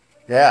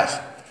 Yes.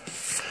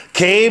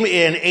 Came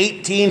in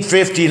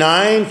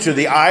 1859 to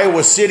the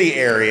Iowa City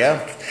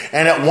area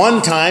and at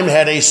one time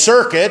had a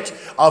circuit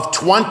of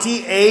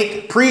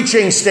 28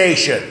 preaching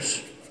stations.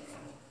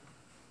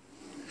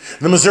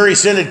 The Missouri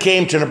Synod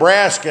came to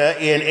Nebraska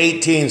in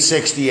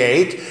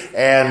 1868,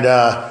 and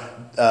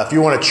if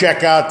you want to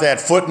check out that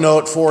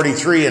footnote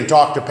 43 and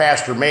talk to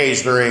Pastor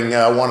Mays during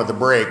one of the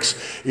breaks,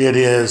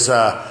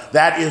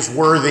 that is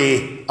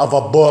worthy of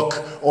a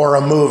book or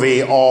a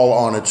movie all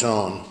on its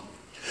own.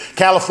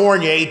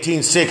 California,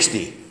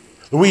 1860.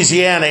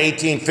 Louisiana,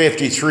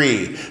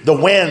 1853. The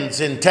Wends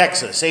in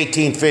Texas,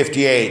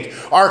 1858.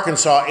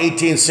 Arkansas,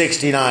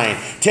 1869.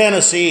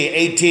 Tennessee,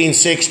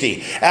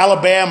 1860.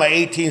 Alabama,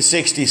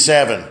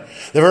 1867.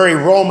 The very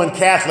Roman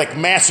Catholic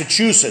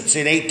Massachusetts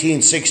in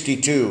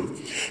 1862.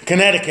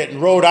 Connecticut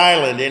and Rhode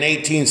Island in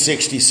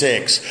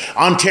 1866.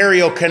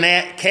 Ontario,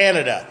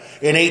 Canada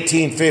in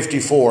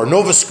 1854.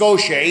 Nova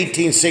Scotia,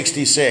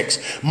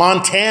 1866.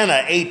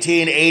 Montana,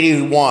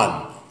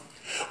 1881.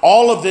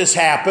 All of this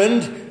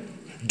happened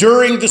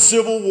during the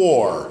Civil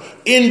War,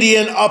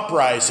 Indian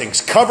uprisings,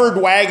 covered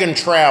wagon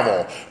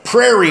travel,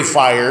 prairie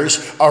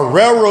fires, a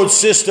railroad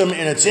system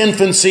in its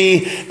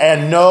infancy,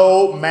 and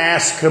no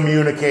mass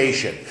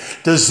communication.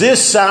 Does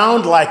this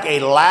sound like a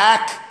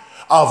lack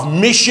of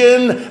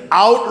mission,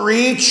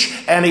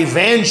 outreach, and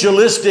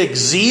evangelistic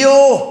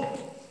zeal?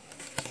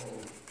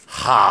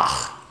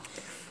 Ha!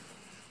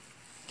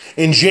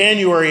 In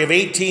January of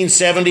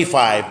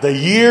 1875, the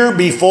year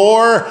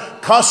before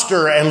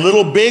Custer and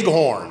Little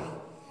Bighorn,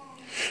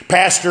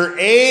 Pastor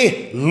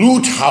A.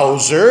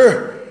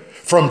 Luthauser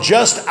from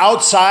just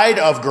outside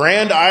of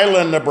Grand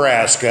Island,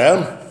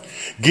 Nebraska,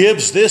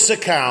 gives this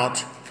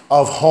account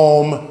of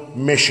home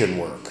mission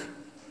work.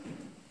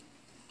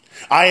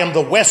 I am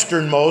the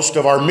westernmost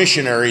of our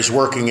missionaries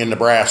working in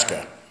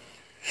Nebraska,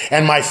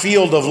 and my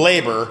field of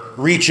labor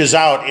reaches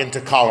out into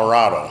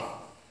Colorado.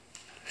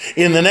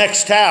 In the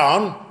next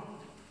town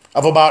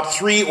of about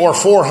 300 or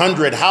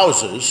 400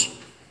 houses,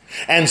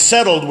 and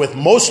settled with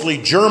mostly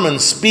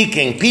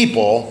German-speaking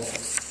people,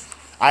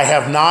 I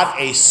have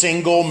not a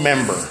single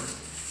member.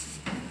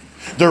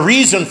 The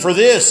reason for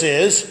this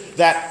is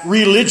that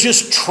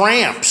religious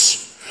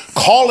tramps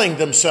calling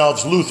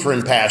themselves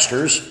Lutheran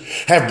pastors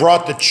have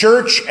brought the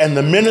church and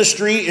the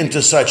ministry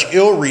into such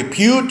ill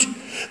repute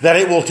that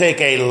it will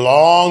take a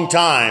long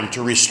time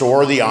to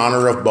restore the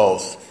honor of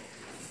both.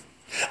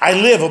 I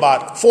live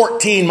about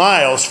 14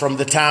 miles from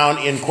the town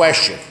in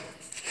question,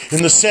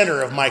 in the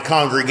center of my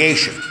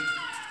congregation.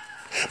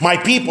 My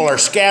people are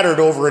scattered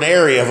over an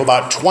area of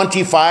about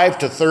 25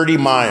 to 30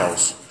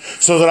 miles,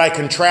 so that I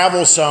can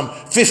travel some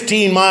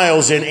 15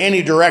 miles in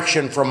any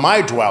direction from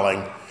my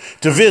dwelling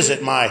to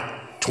visit my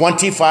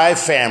 25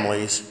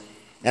 families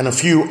and a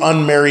few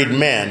unmarried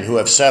men who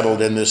have settled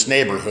in this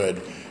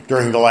neighborhood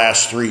during the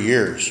last 3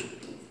 years.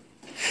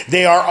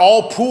 They are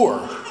all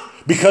poor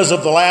because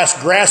of the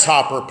last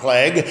grasshopper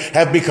plague,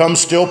 have become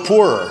still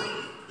poorer.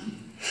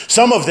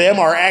 Some of them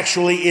are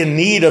actually in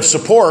need of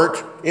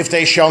support if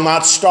they shall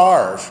not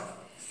starve.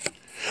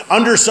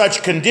 Under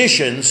such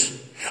conditions,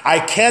 I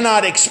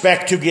cannot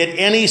expect to get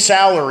any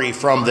salary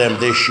from them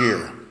this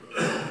year.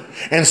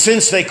 And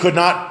since they could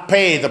not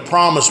pay the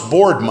promised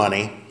board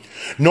money,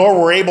 nor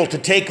were able to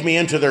take me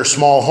into their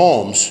small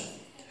homes,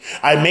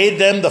 I made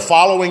them the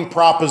following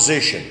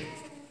proposition.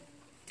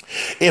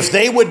 If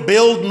they would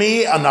build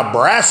me a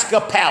Nebraska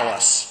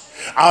palace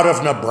out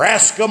of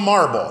Nebraska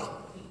marble,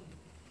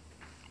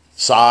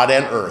 sod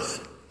and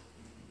earth,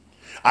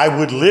 I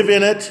would live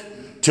in it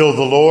till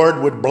the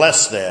Lord would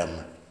bless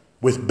them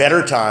with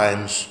better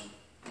times,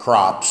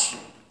 crops,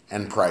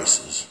 and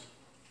prices.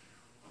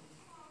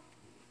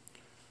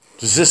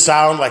 Does this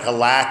sound like a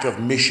lack of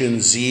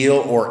mission zeal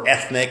or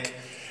ethnic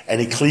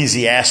and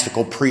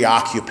ecclesiastical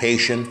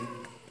preoccupation?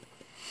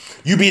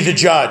 You be the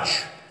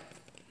judge.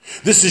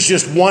 This is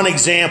just one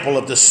example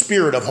of the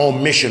spirit of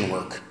home mission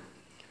work.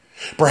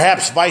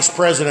 Perhaps Vice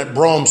President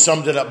Brougham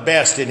summed it up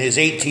best in his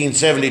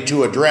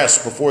 1872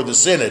 address before the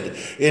Synod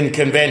in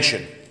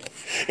Convention.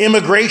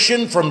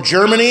 Immigration from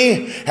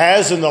Germany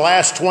has in the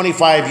last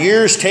 25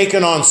 years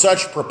taken on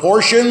such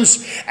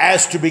proportions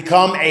as to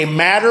become a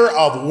matter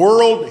of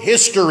world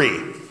history.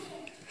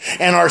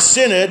 And our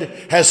Synod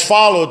has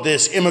followed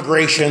this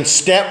immigration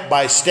step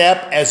by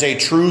step as a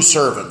true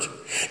servant,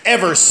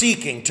 ever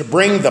seeking to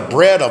bring the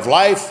bread of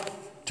life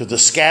to the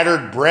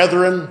scattered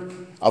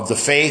brethren of the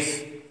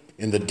faith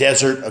in the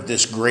desert of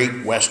this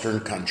great western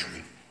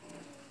country.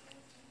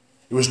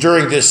 It was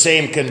during this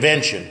same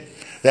convention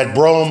that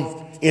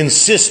Brougham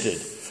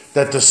insisted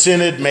that the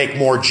Synod make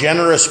more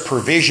generous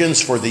provisions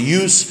for the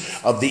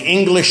use of the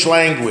English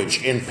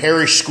language in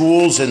parish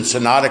schools and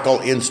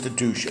synodical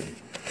institutions,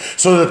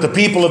 so that the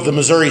people of the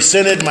Missouri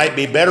Synod might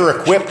be better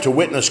equipped to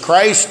witness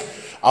Christ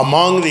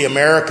among the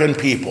American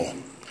people.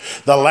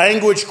 The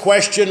language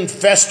question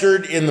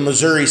festered in the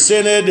Missouri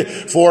Synod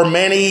for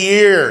many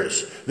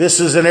years. This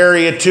is an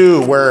area,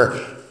 too, where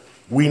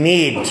we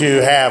need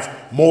to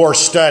have more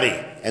study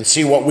and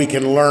see what we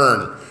can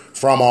learn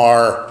from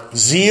our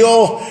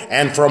zeal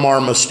and from our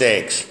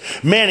mistakes.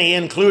 Many,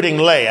 including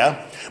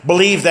Leah,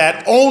 believe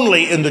that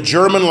only in the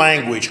German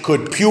language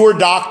could pure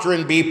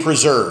doctrine be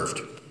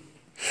preserved.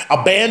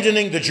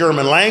 Abandoning the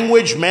German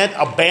language meant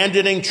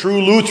abandoning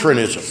true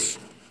Lutheranism.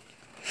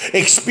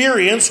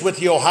 Experience with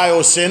the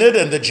Ohio Synod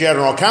and the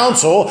General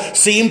Council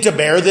seemed to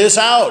bear this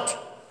out.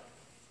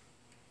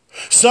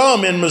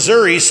 Some in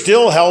Missouri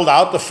still held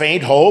out the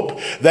faint hope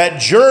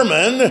that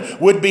German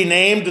would be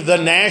named the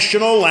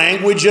national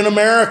language in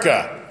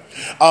America,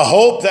 a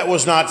hope that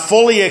was not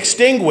fully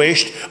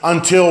extinguished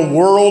until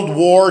World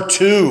War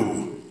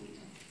II.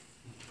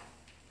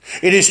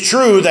 It is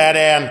true that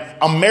an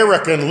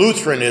American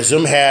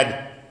Lutheranism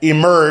had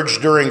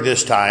emerged during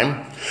this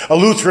time, a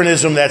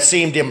Lutheranism that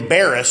seemed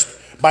embarrassed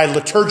by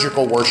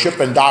liturgical worship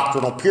and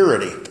doctrinal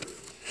purity.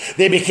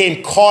 They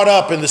became caught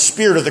up in the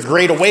spirit of the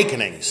Great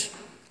Awakenings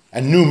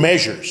and new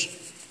measures.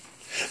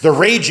 The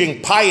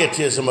raging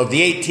pietism of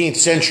the 18th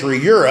century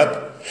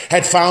Europe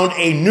had found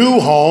a new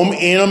home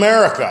in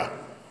America.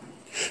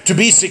 To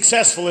be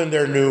successful in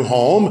their new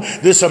home,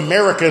 this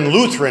American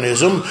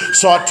Lutheranism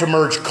sought to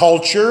merge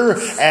culture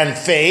and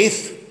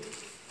faith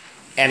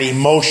and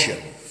emotion.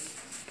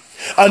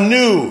 A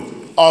new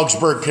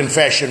Augsburg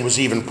Confession was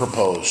even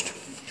proposed.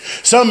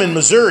 Some in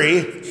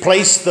Missouri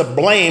placed the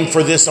blame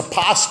for this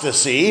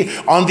apostasy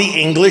on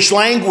the English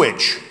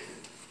language.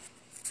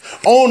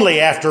 Only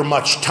after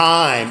much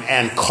time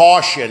and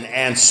caution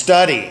and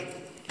study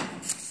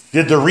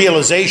did the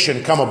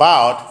realization come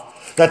about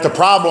that the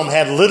problem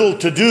had little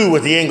to do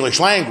with the English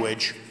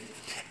language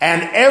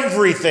and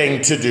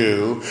everything to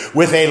do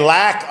with a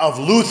lack of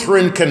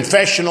Lutheran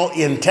confessional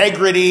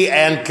integrity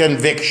and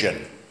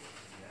conviction.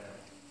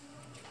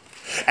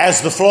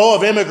 As the flow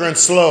of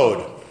immigrants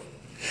slowed,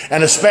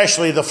 and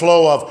especially the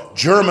flow of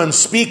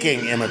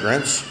German-speaking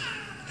immigrants,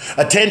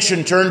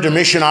 attention turned to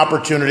mission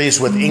opportunities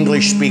with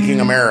English-speaking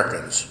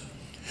Americans.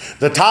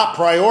 The top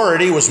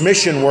priority was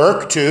mission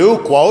work to,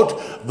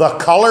 quote, the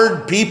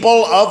colored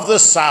people of the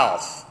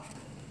South.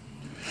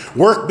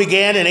 Work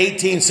began in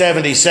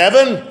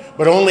 1877,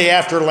 but only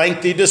after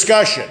lengthy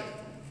discussion.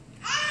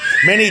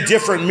 Many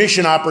different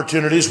mission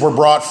opportunities were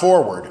brought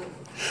forward,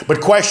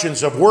 but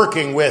questions of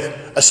working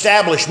with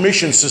established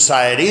mission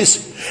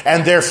societies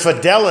and their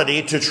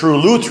fidelity to true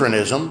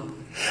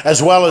Lutheranism,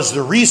 as well as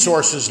the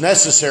resources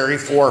necessary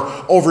for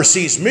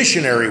overseas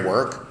missionary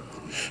work,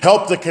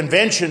 helped the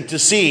convention to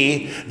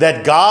see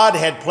that God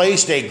had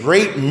placed a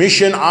great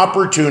mission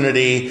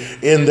opportunity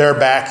in their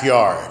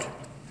backyard.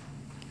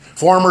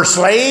 Former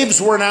slaves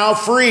were now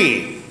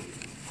free,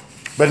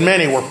 but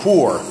many were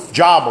poor,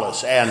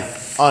 jobless, and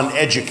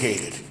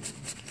uneducated.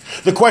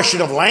 The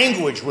question of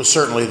language was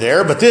certainly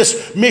there, but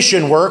this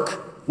mission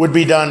work would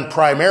be done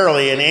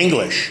primarily in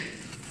English.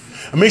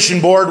 A mission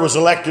board was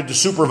elected to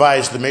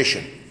supervise the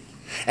mission,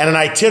 and an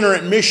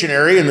itinerant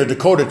missionary in the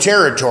Dakota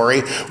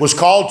Territory was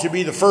called to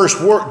be do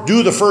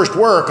the first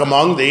work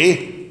among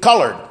the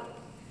colored.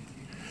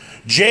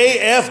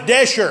 J.F.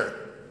 Desher,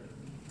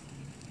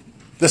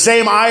 the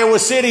same Iowa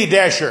City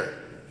Desher,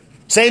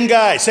 same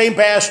guy, same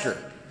pastor,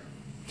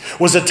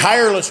 was a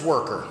tireless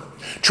worker,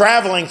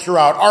 traveling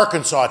throughout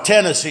Arkansas,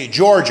 Tennessee,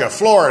 Georgia,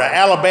 Florida,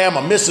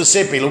 Alabama,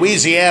 Mississippi,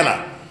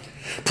 Louisiana,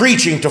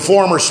 preaching to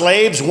former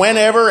slaves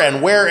whenever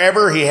and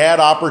wherever he had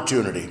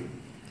opportunity.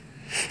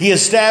 He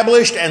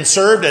established and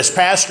served as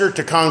pastor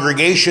to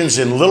congregations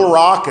in Little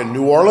Rock and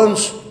New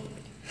Orleans.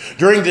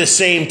 During this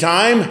same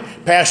time,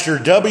 Pastor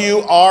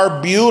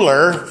W.R.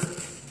 Bueller,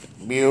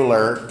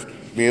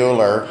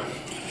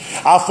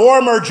 a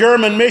former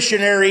German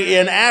missionary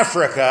in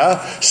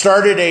Africa,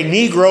 started a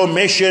Negro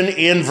mission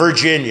in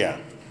Virginia.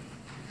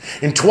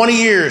 In 20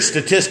 years,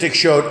 statistics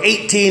showed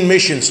 18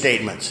 mission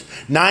statements,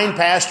 9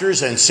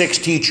 pastors and 6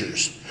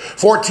 teachers,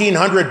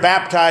 1,400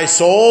 baptized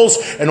souls,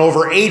 and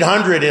over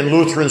 800 in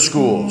Lutheran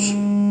schools.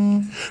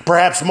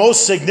 Perhaps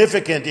most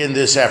significant in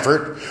this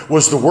effort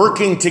was the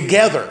working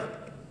together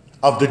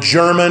of the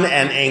German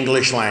and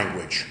English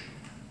language.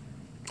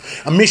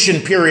 A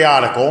mission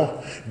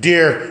periodical,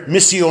 Der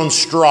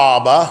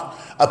Missionsstrabe,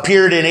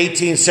 appeared in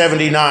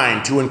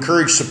 1879 to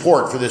encourage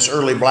support for this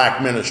early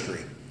black ministry.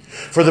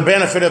 For the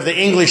benefit of the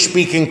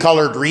English-speaking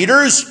colored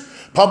readers,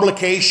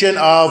 publication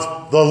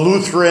of the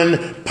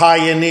Lutheran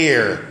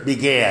Pioneer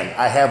began.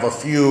 I have a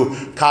few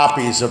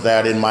copies of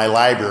that in my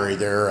library.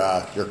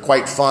 They're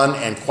quite fun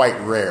and quite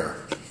rare.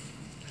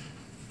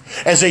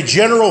 As a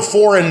general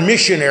foreign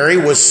missionary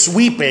was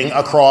sweeping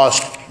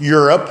across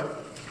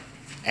Europe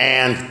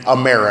and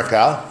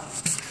America,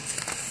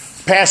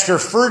 Pastor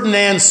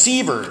Ferdinand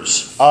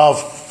Sievers of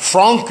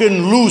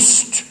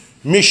Frankenlust,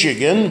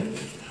 Michigan,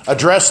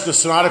 addressed the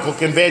Synodical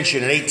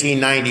Convention in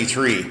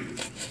 1893.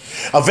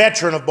 A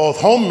veteran of both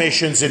home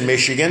missions in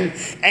Michigan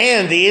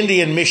and the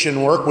Indian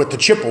mission work with the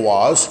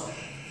Chippewas,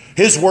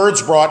 his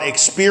words brought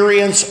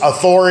experience,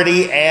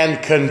 authority,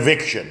 and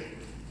conviction.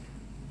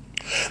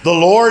 The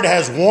Lord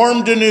has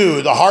warmed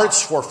anew the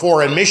hearts for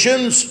foreign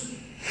missions,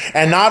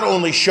 and not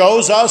only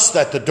shows us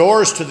that the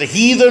doors to the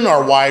heathen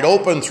are wide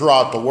open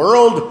throughout the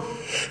world,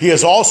 He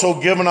has also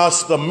given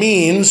us the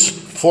means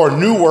for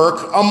new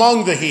work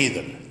among the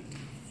heathen.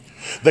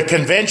 The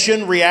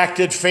convention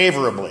reacted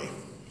favorably,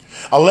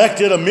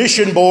 elected a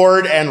mission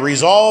board, and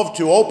resolved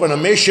to open a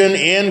mission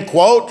in,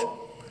 quote,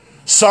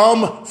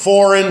 some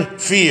foreign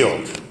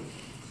field.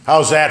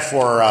 How's that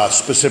for a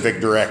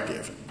specific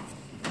directive?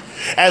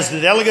 As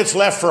the delegates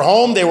left for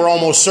home, they were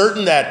almost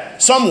certain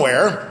that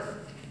somewhere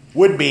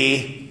would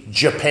be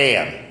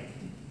Japan.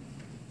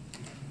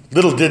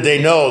 Little did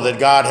they know that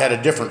God had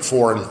a different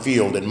foreign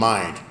field in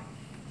mind.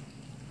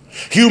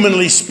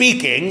 Humanly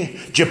speaking,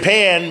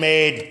 Japan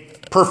made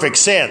perfect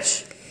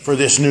sense for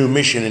this new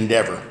mission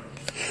endeavor.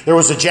 There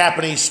was a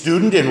Japanese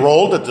student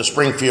enrolled at the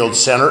Springfield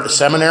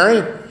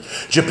Seminary.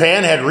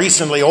 Japan had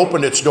recently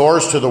opened its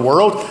doors to the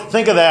world.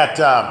 Think of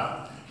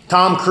that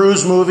Tom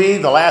Cruise movie,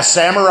 The Last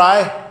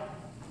Samurai,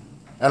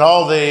 and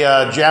all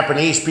the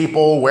Japanese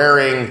people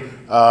wearing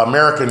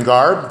American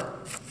garb.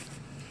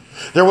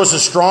 There was a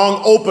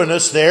strong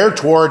openness there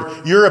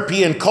toward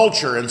European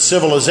culture and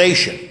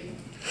civilization.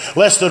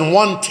 Less than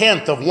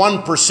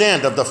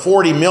 0.1% of the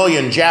 40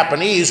 million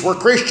Japanese were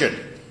Christian,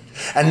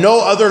 and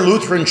no other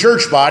Lutheran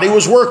church body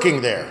was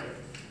working there.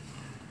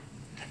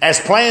 As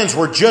plans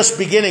were just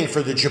beginning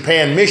for the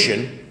Japan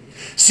mission,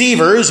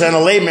 Sievers and a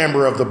lay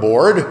member of the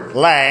board,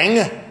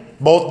 Lang,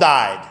 both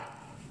died.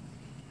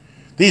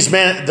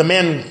 The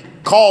men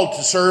called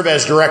to serve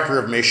as director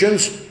of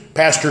missions,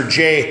 Pastor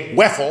J.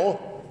 Weffel,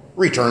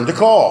 returned the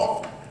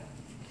call.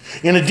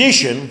 In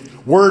addition,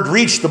 word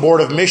reached the Board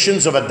of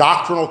Missions of a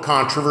doctrinal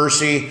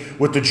controversy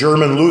with the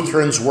German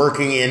Lutherans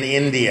working in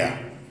India.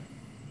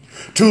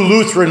 2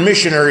 Lutheran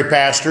missionary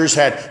pastors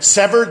had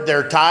severed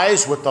their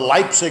ties with the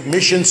Leipzig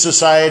Mission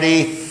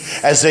Society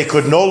as they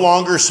could no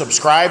longer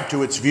subscribe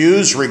to its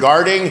views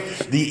regarding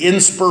the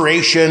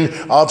inspiration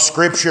of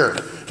Scripture.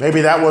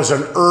 Maybe that was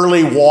an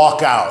early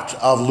walkout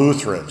of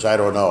Lutherans. I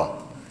don't know.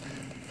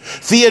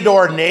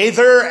 Theodore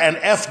Nather and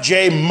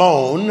F.J.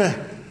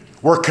 Mohn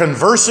were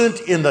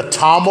conversant in the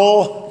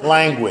Tamil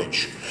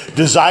language,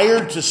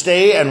 desired to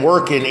stay and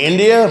work in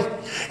India,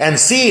 and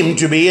seemed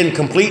to be in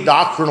complete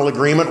doctrinal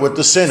agreement with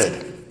the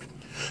Synod.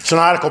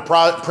 Synodical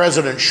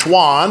President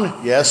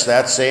Schwan, yes,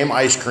 that same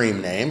ice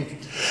cream name,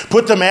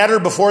 put the matter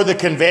before the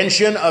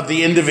convention of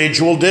the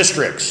individual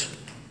districts.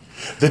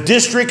 The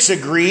districts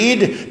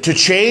agreed to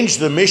change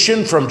the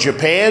mission from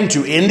Japan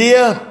to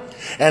India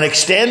and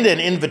extend an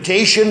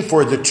invitation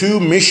for the 2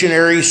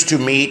 missionaries to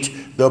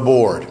meet the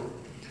board.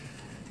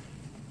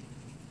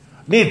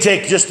 Need to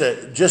take just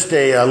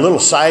a little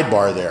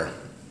sidebar there.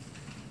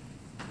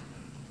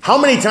 How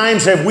many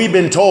times have we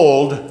been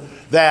told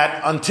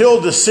that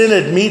until the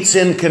synod meets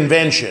in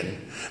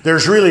convention,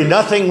 there's really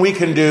nothing we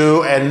can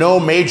do and no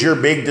major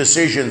big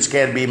decisions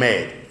can be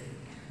made?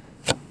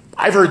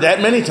 I've heard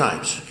that many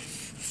times.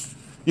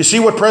 You see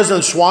what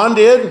President Schwan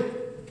did?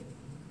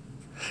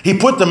 He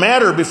put the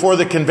matter before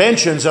the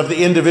conventions of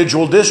the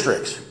individual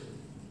districts.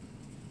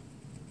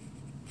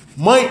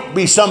 Might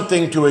be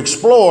something to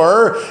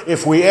explore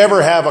if we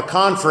ever have a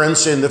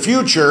conference in the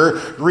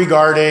future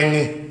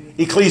regarding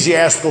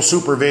ecclesiastical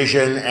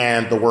supervision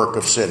and the work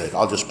of synod.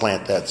 I'll just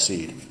plant that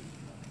seed.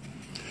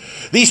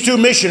 These 2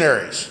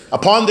 missionaries,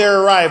 upon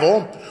their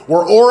arrival,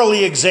 were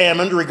orally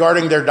examined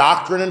regarding their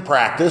doctrine and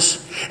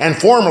practice and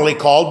formally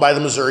called by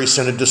the Missouri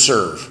Synod to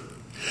serve.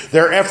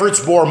 Their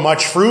efforts bore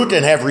much fruit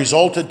and have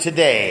resulted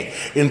today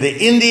in the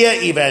India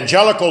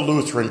Evangelical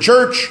Lutheran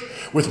Church,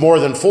 with more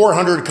than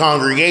 400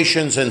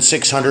 congregations and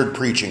 600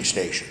 preaching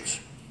stations.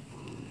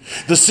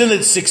 The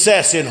Synod's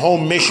success in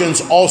home missions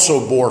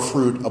also bore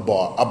fruit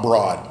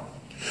abroad.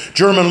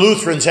 German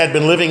Lutherans had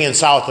been living in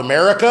South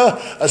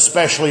America,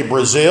 especially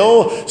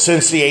Brazil,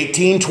 since the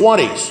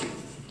 1820s.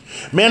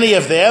 Many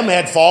of them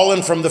had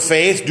fallen from the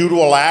faith due to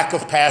a lack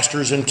of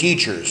pastors and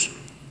teachers.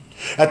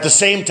 At the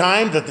same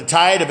time that the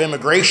tide of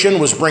immigration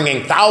was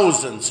bringing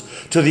thousands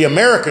to the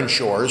American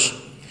shores,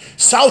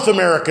 South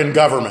American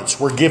governments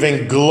were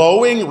giving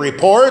glowing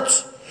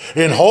reports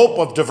in hope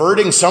of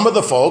diverting some of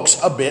the folks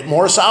a bit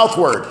more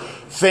southward.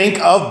 Think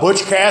of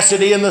Butch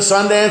Cassidy and the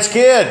Sundance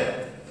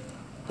Kid.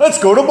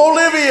 Let's go to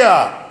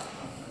Bolivia.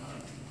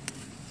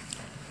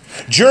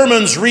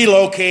 Germans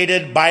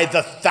relocated by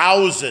the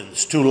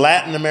thousands to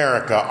Latin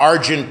America,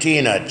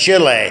 Argentina,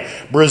 Chile,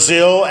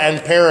 Brazil,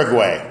 and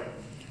Paraguay.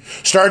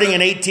 Starting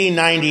in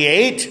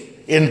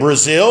 1898, in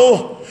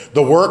Brazil,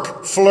 the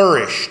work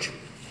flourished.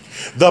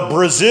 The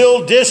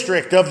Brazil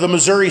district of the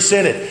Missouri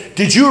Synod.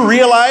 Did you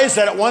realize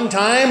that at one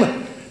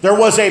time there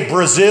was a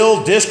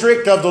Brazil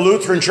district of the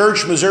Lutheran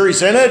Church Missouri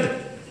Synod?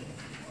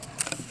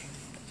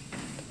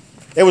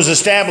 It was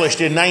established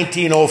in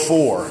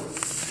 1904.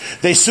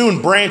 They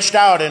soon branched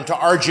out into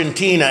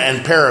Argentina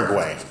and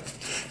Paraguay.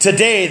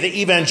 Today,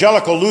 the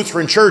Evangelical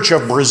Lutheran Church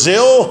of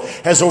Brazil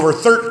has over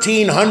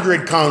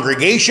 1,300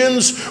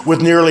 congregations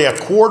with nearly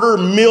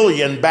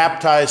 250,000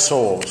 baptized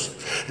souls.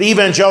 The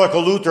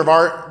Evangelical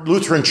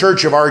Lutheran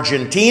Church of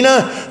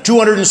Argentina,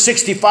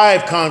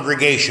 265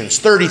 congregations,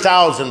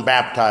 30,000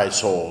 baptized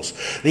souls.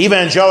 The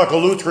Evangelical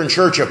Lutheran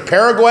Church of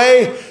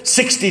Paraguay,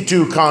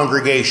 62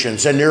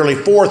 congregations and nearly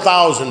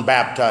 4,000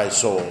 baptized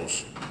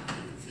souls.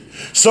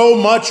 So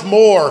much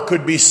more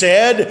could be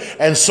said,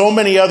 and so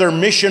many other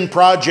mission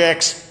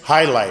projects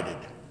highlighted.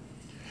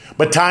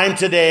 But time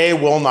today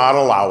will not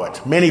allow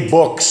it. Many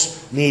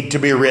books need to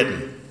be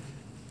written.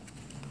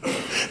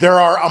 There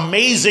are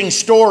amazing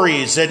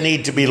stories that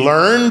need to be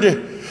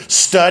learned,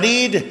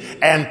 studied,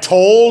 and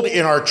told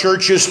in our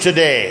churches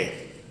today.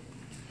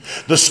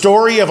 The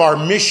story of our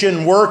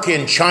mission work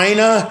in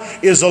China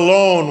is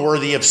alone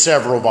worthy of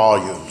several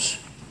volumes.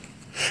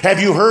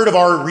 Have you heard of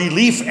our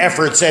relief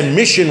efforts and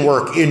mission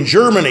work in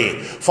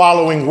Germany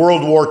following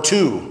World War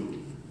II?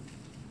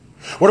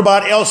 What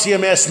about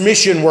LCMS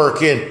mission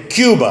work in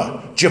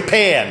Cuba,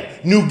 Japan,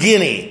 New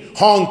Guinea,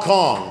 Hong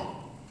Kong?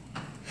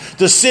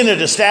 The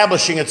Synod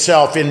establishing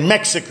itself in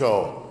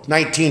Mexico,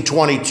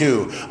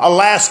 1922,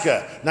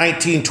 Alaska,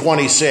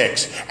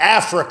 1926,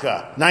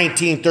 Africa,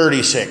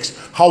 1936,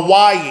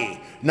 Hawaii,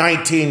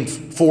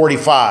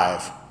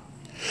 1945.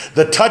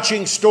 The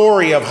touching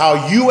story of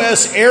how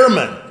U.S.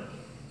 airmen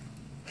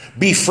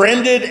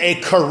befriended a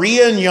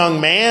Korean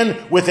young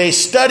man with a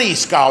study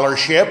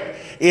scholarship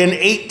in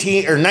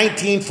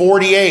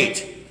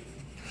 1948,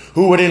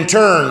 who would in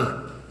turn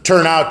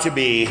turn out to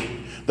be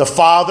the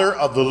father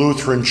of the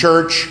Lutheran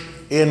Church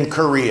in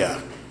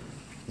Korea,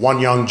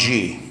 Wonyoung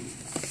Ji.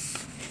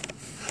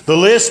 The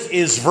list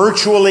is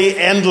virtually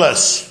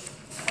endless.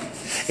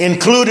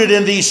 Included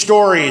in these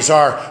stories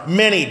are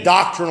many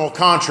doctrinal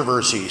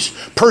controversies,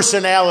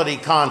 personality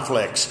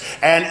conflicts,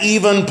 and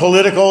even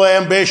political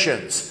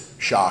ambitions.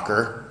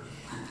 Shocker.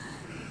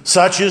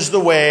 Such is the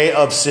way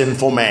of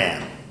sinful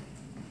man.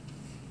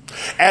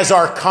 As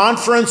our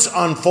conference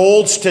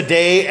unfolds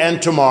today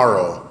and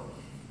tomorrow,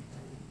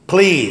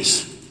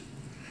 please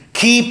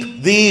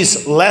keep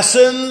these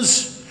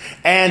lessons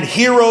and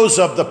heroes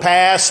of the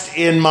past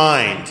in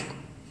mind.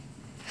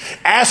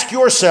 Ask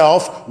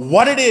yourself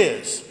what it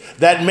is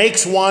that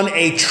makes one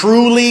a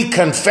truly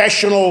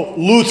confessional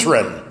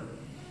Lutheran,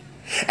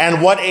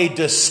 and what a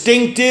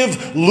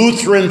distinctive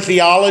Lutheran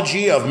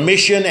theology of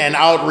mission and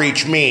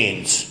outreach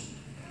means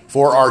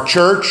for our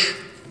church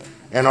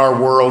and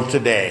our world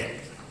today.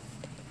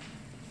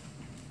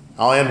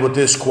 I'll end with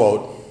this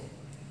quote.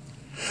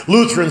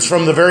 Lutherans,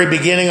 from the very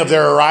beginning of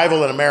their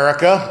arrival in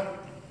America,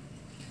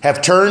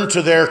 have turned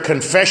to their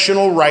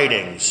confessional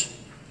writings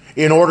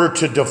in order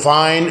to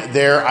define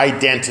their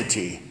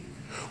identity,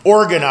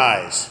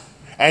 organize,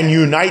 and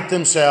unite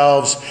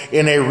themselves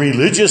in a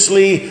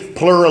religiously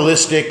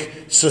pluralistic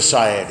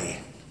society.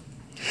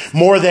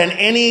 More than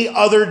any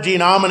other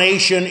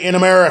denomination in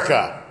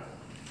America,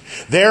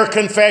 their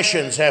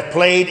confessions have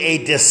played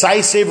a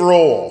decisive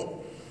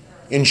role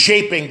in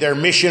shaping their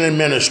mission and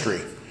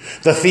ministry,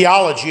 the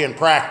theology and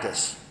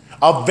practice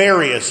of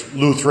various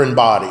Lutheran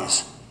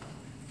bodies.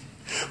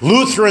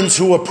 Lutherans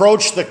who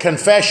approach the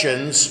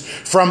confessions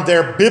from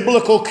their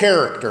biblical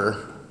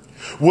character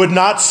would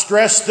not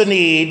stress the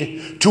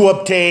need to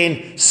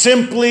obtain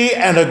simply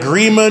an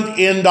agreement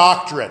in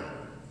doctrine,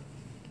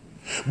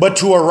 but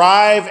to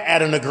arrive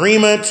at an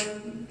agreement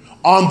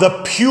on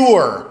the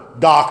pure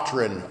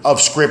doctrine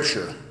of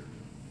Scripture.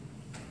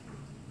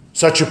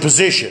 Such a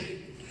position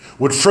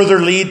would further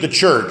lead the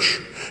church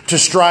to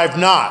strive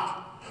not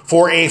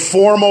for a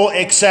formal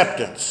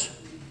acceptance,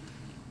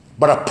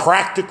 but a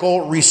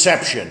practical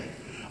reception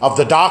of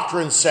the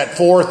doctrines set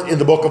forth in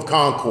the Book of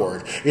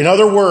Concord. In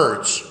other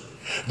words,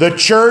 the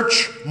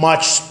church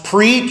must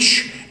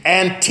preach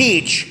and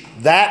teach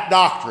that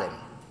doctrine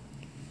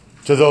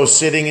to those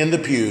sitting in the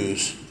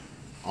pews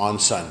on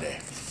Sunday.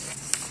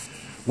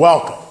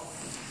 Welcome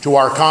to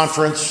our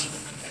conference.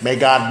 May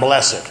God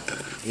bless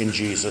it in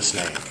Jesus'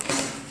 name.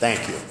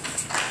 Thank you.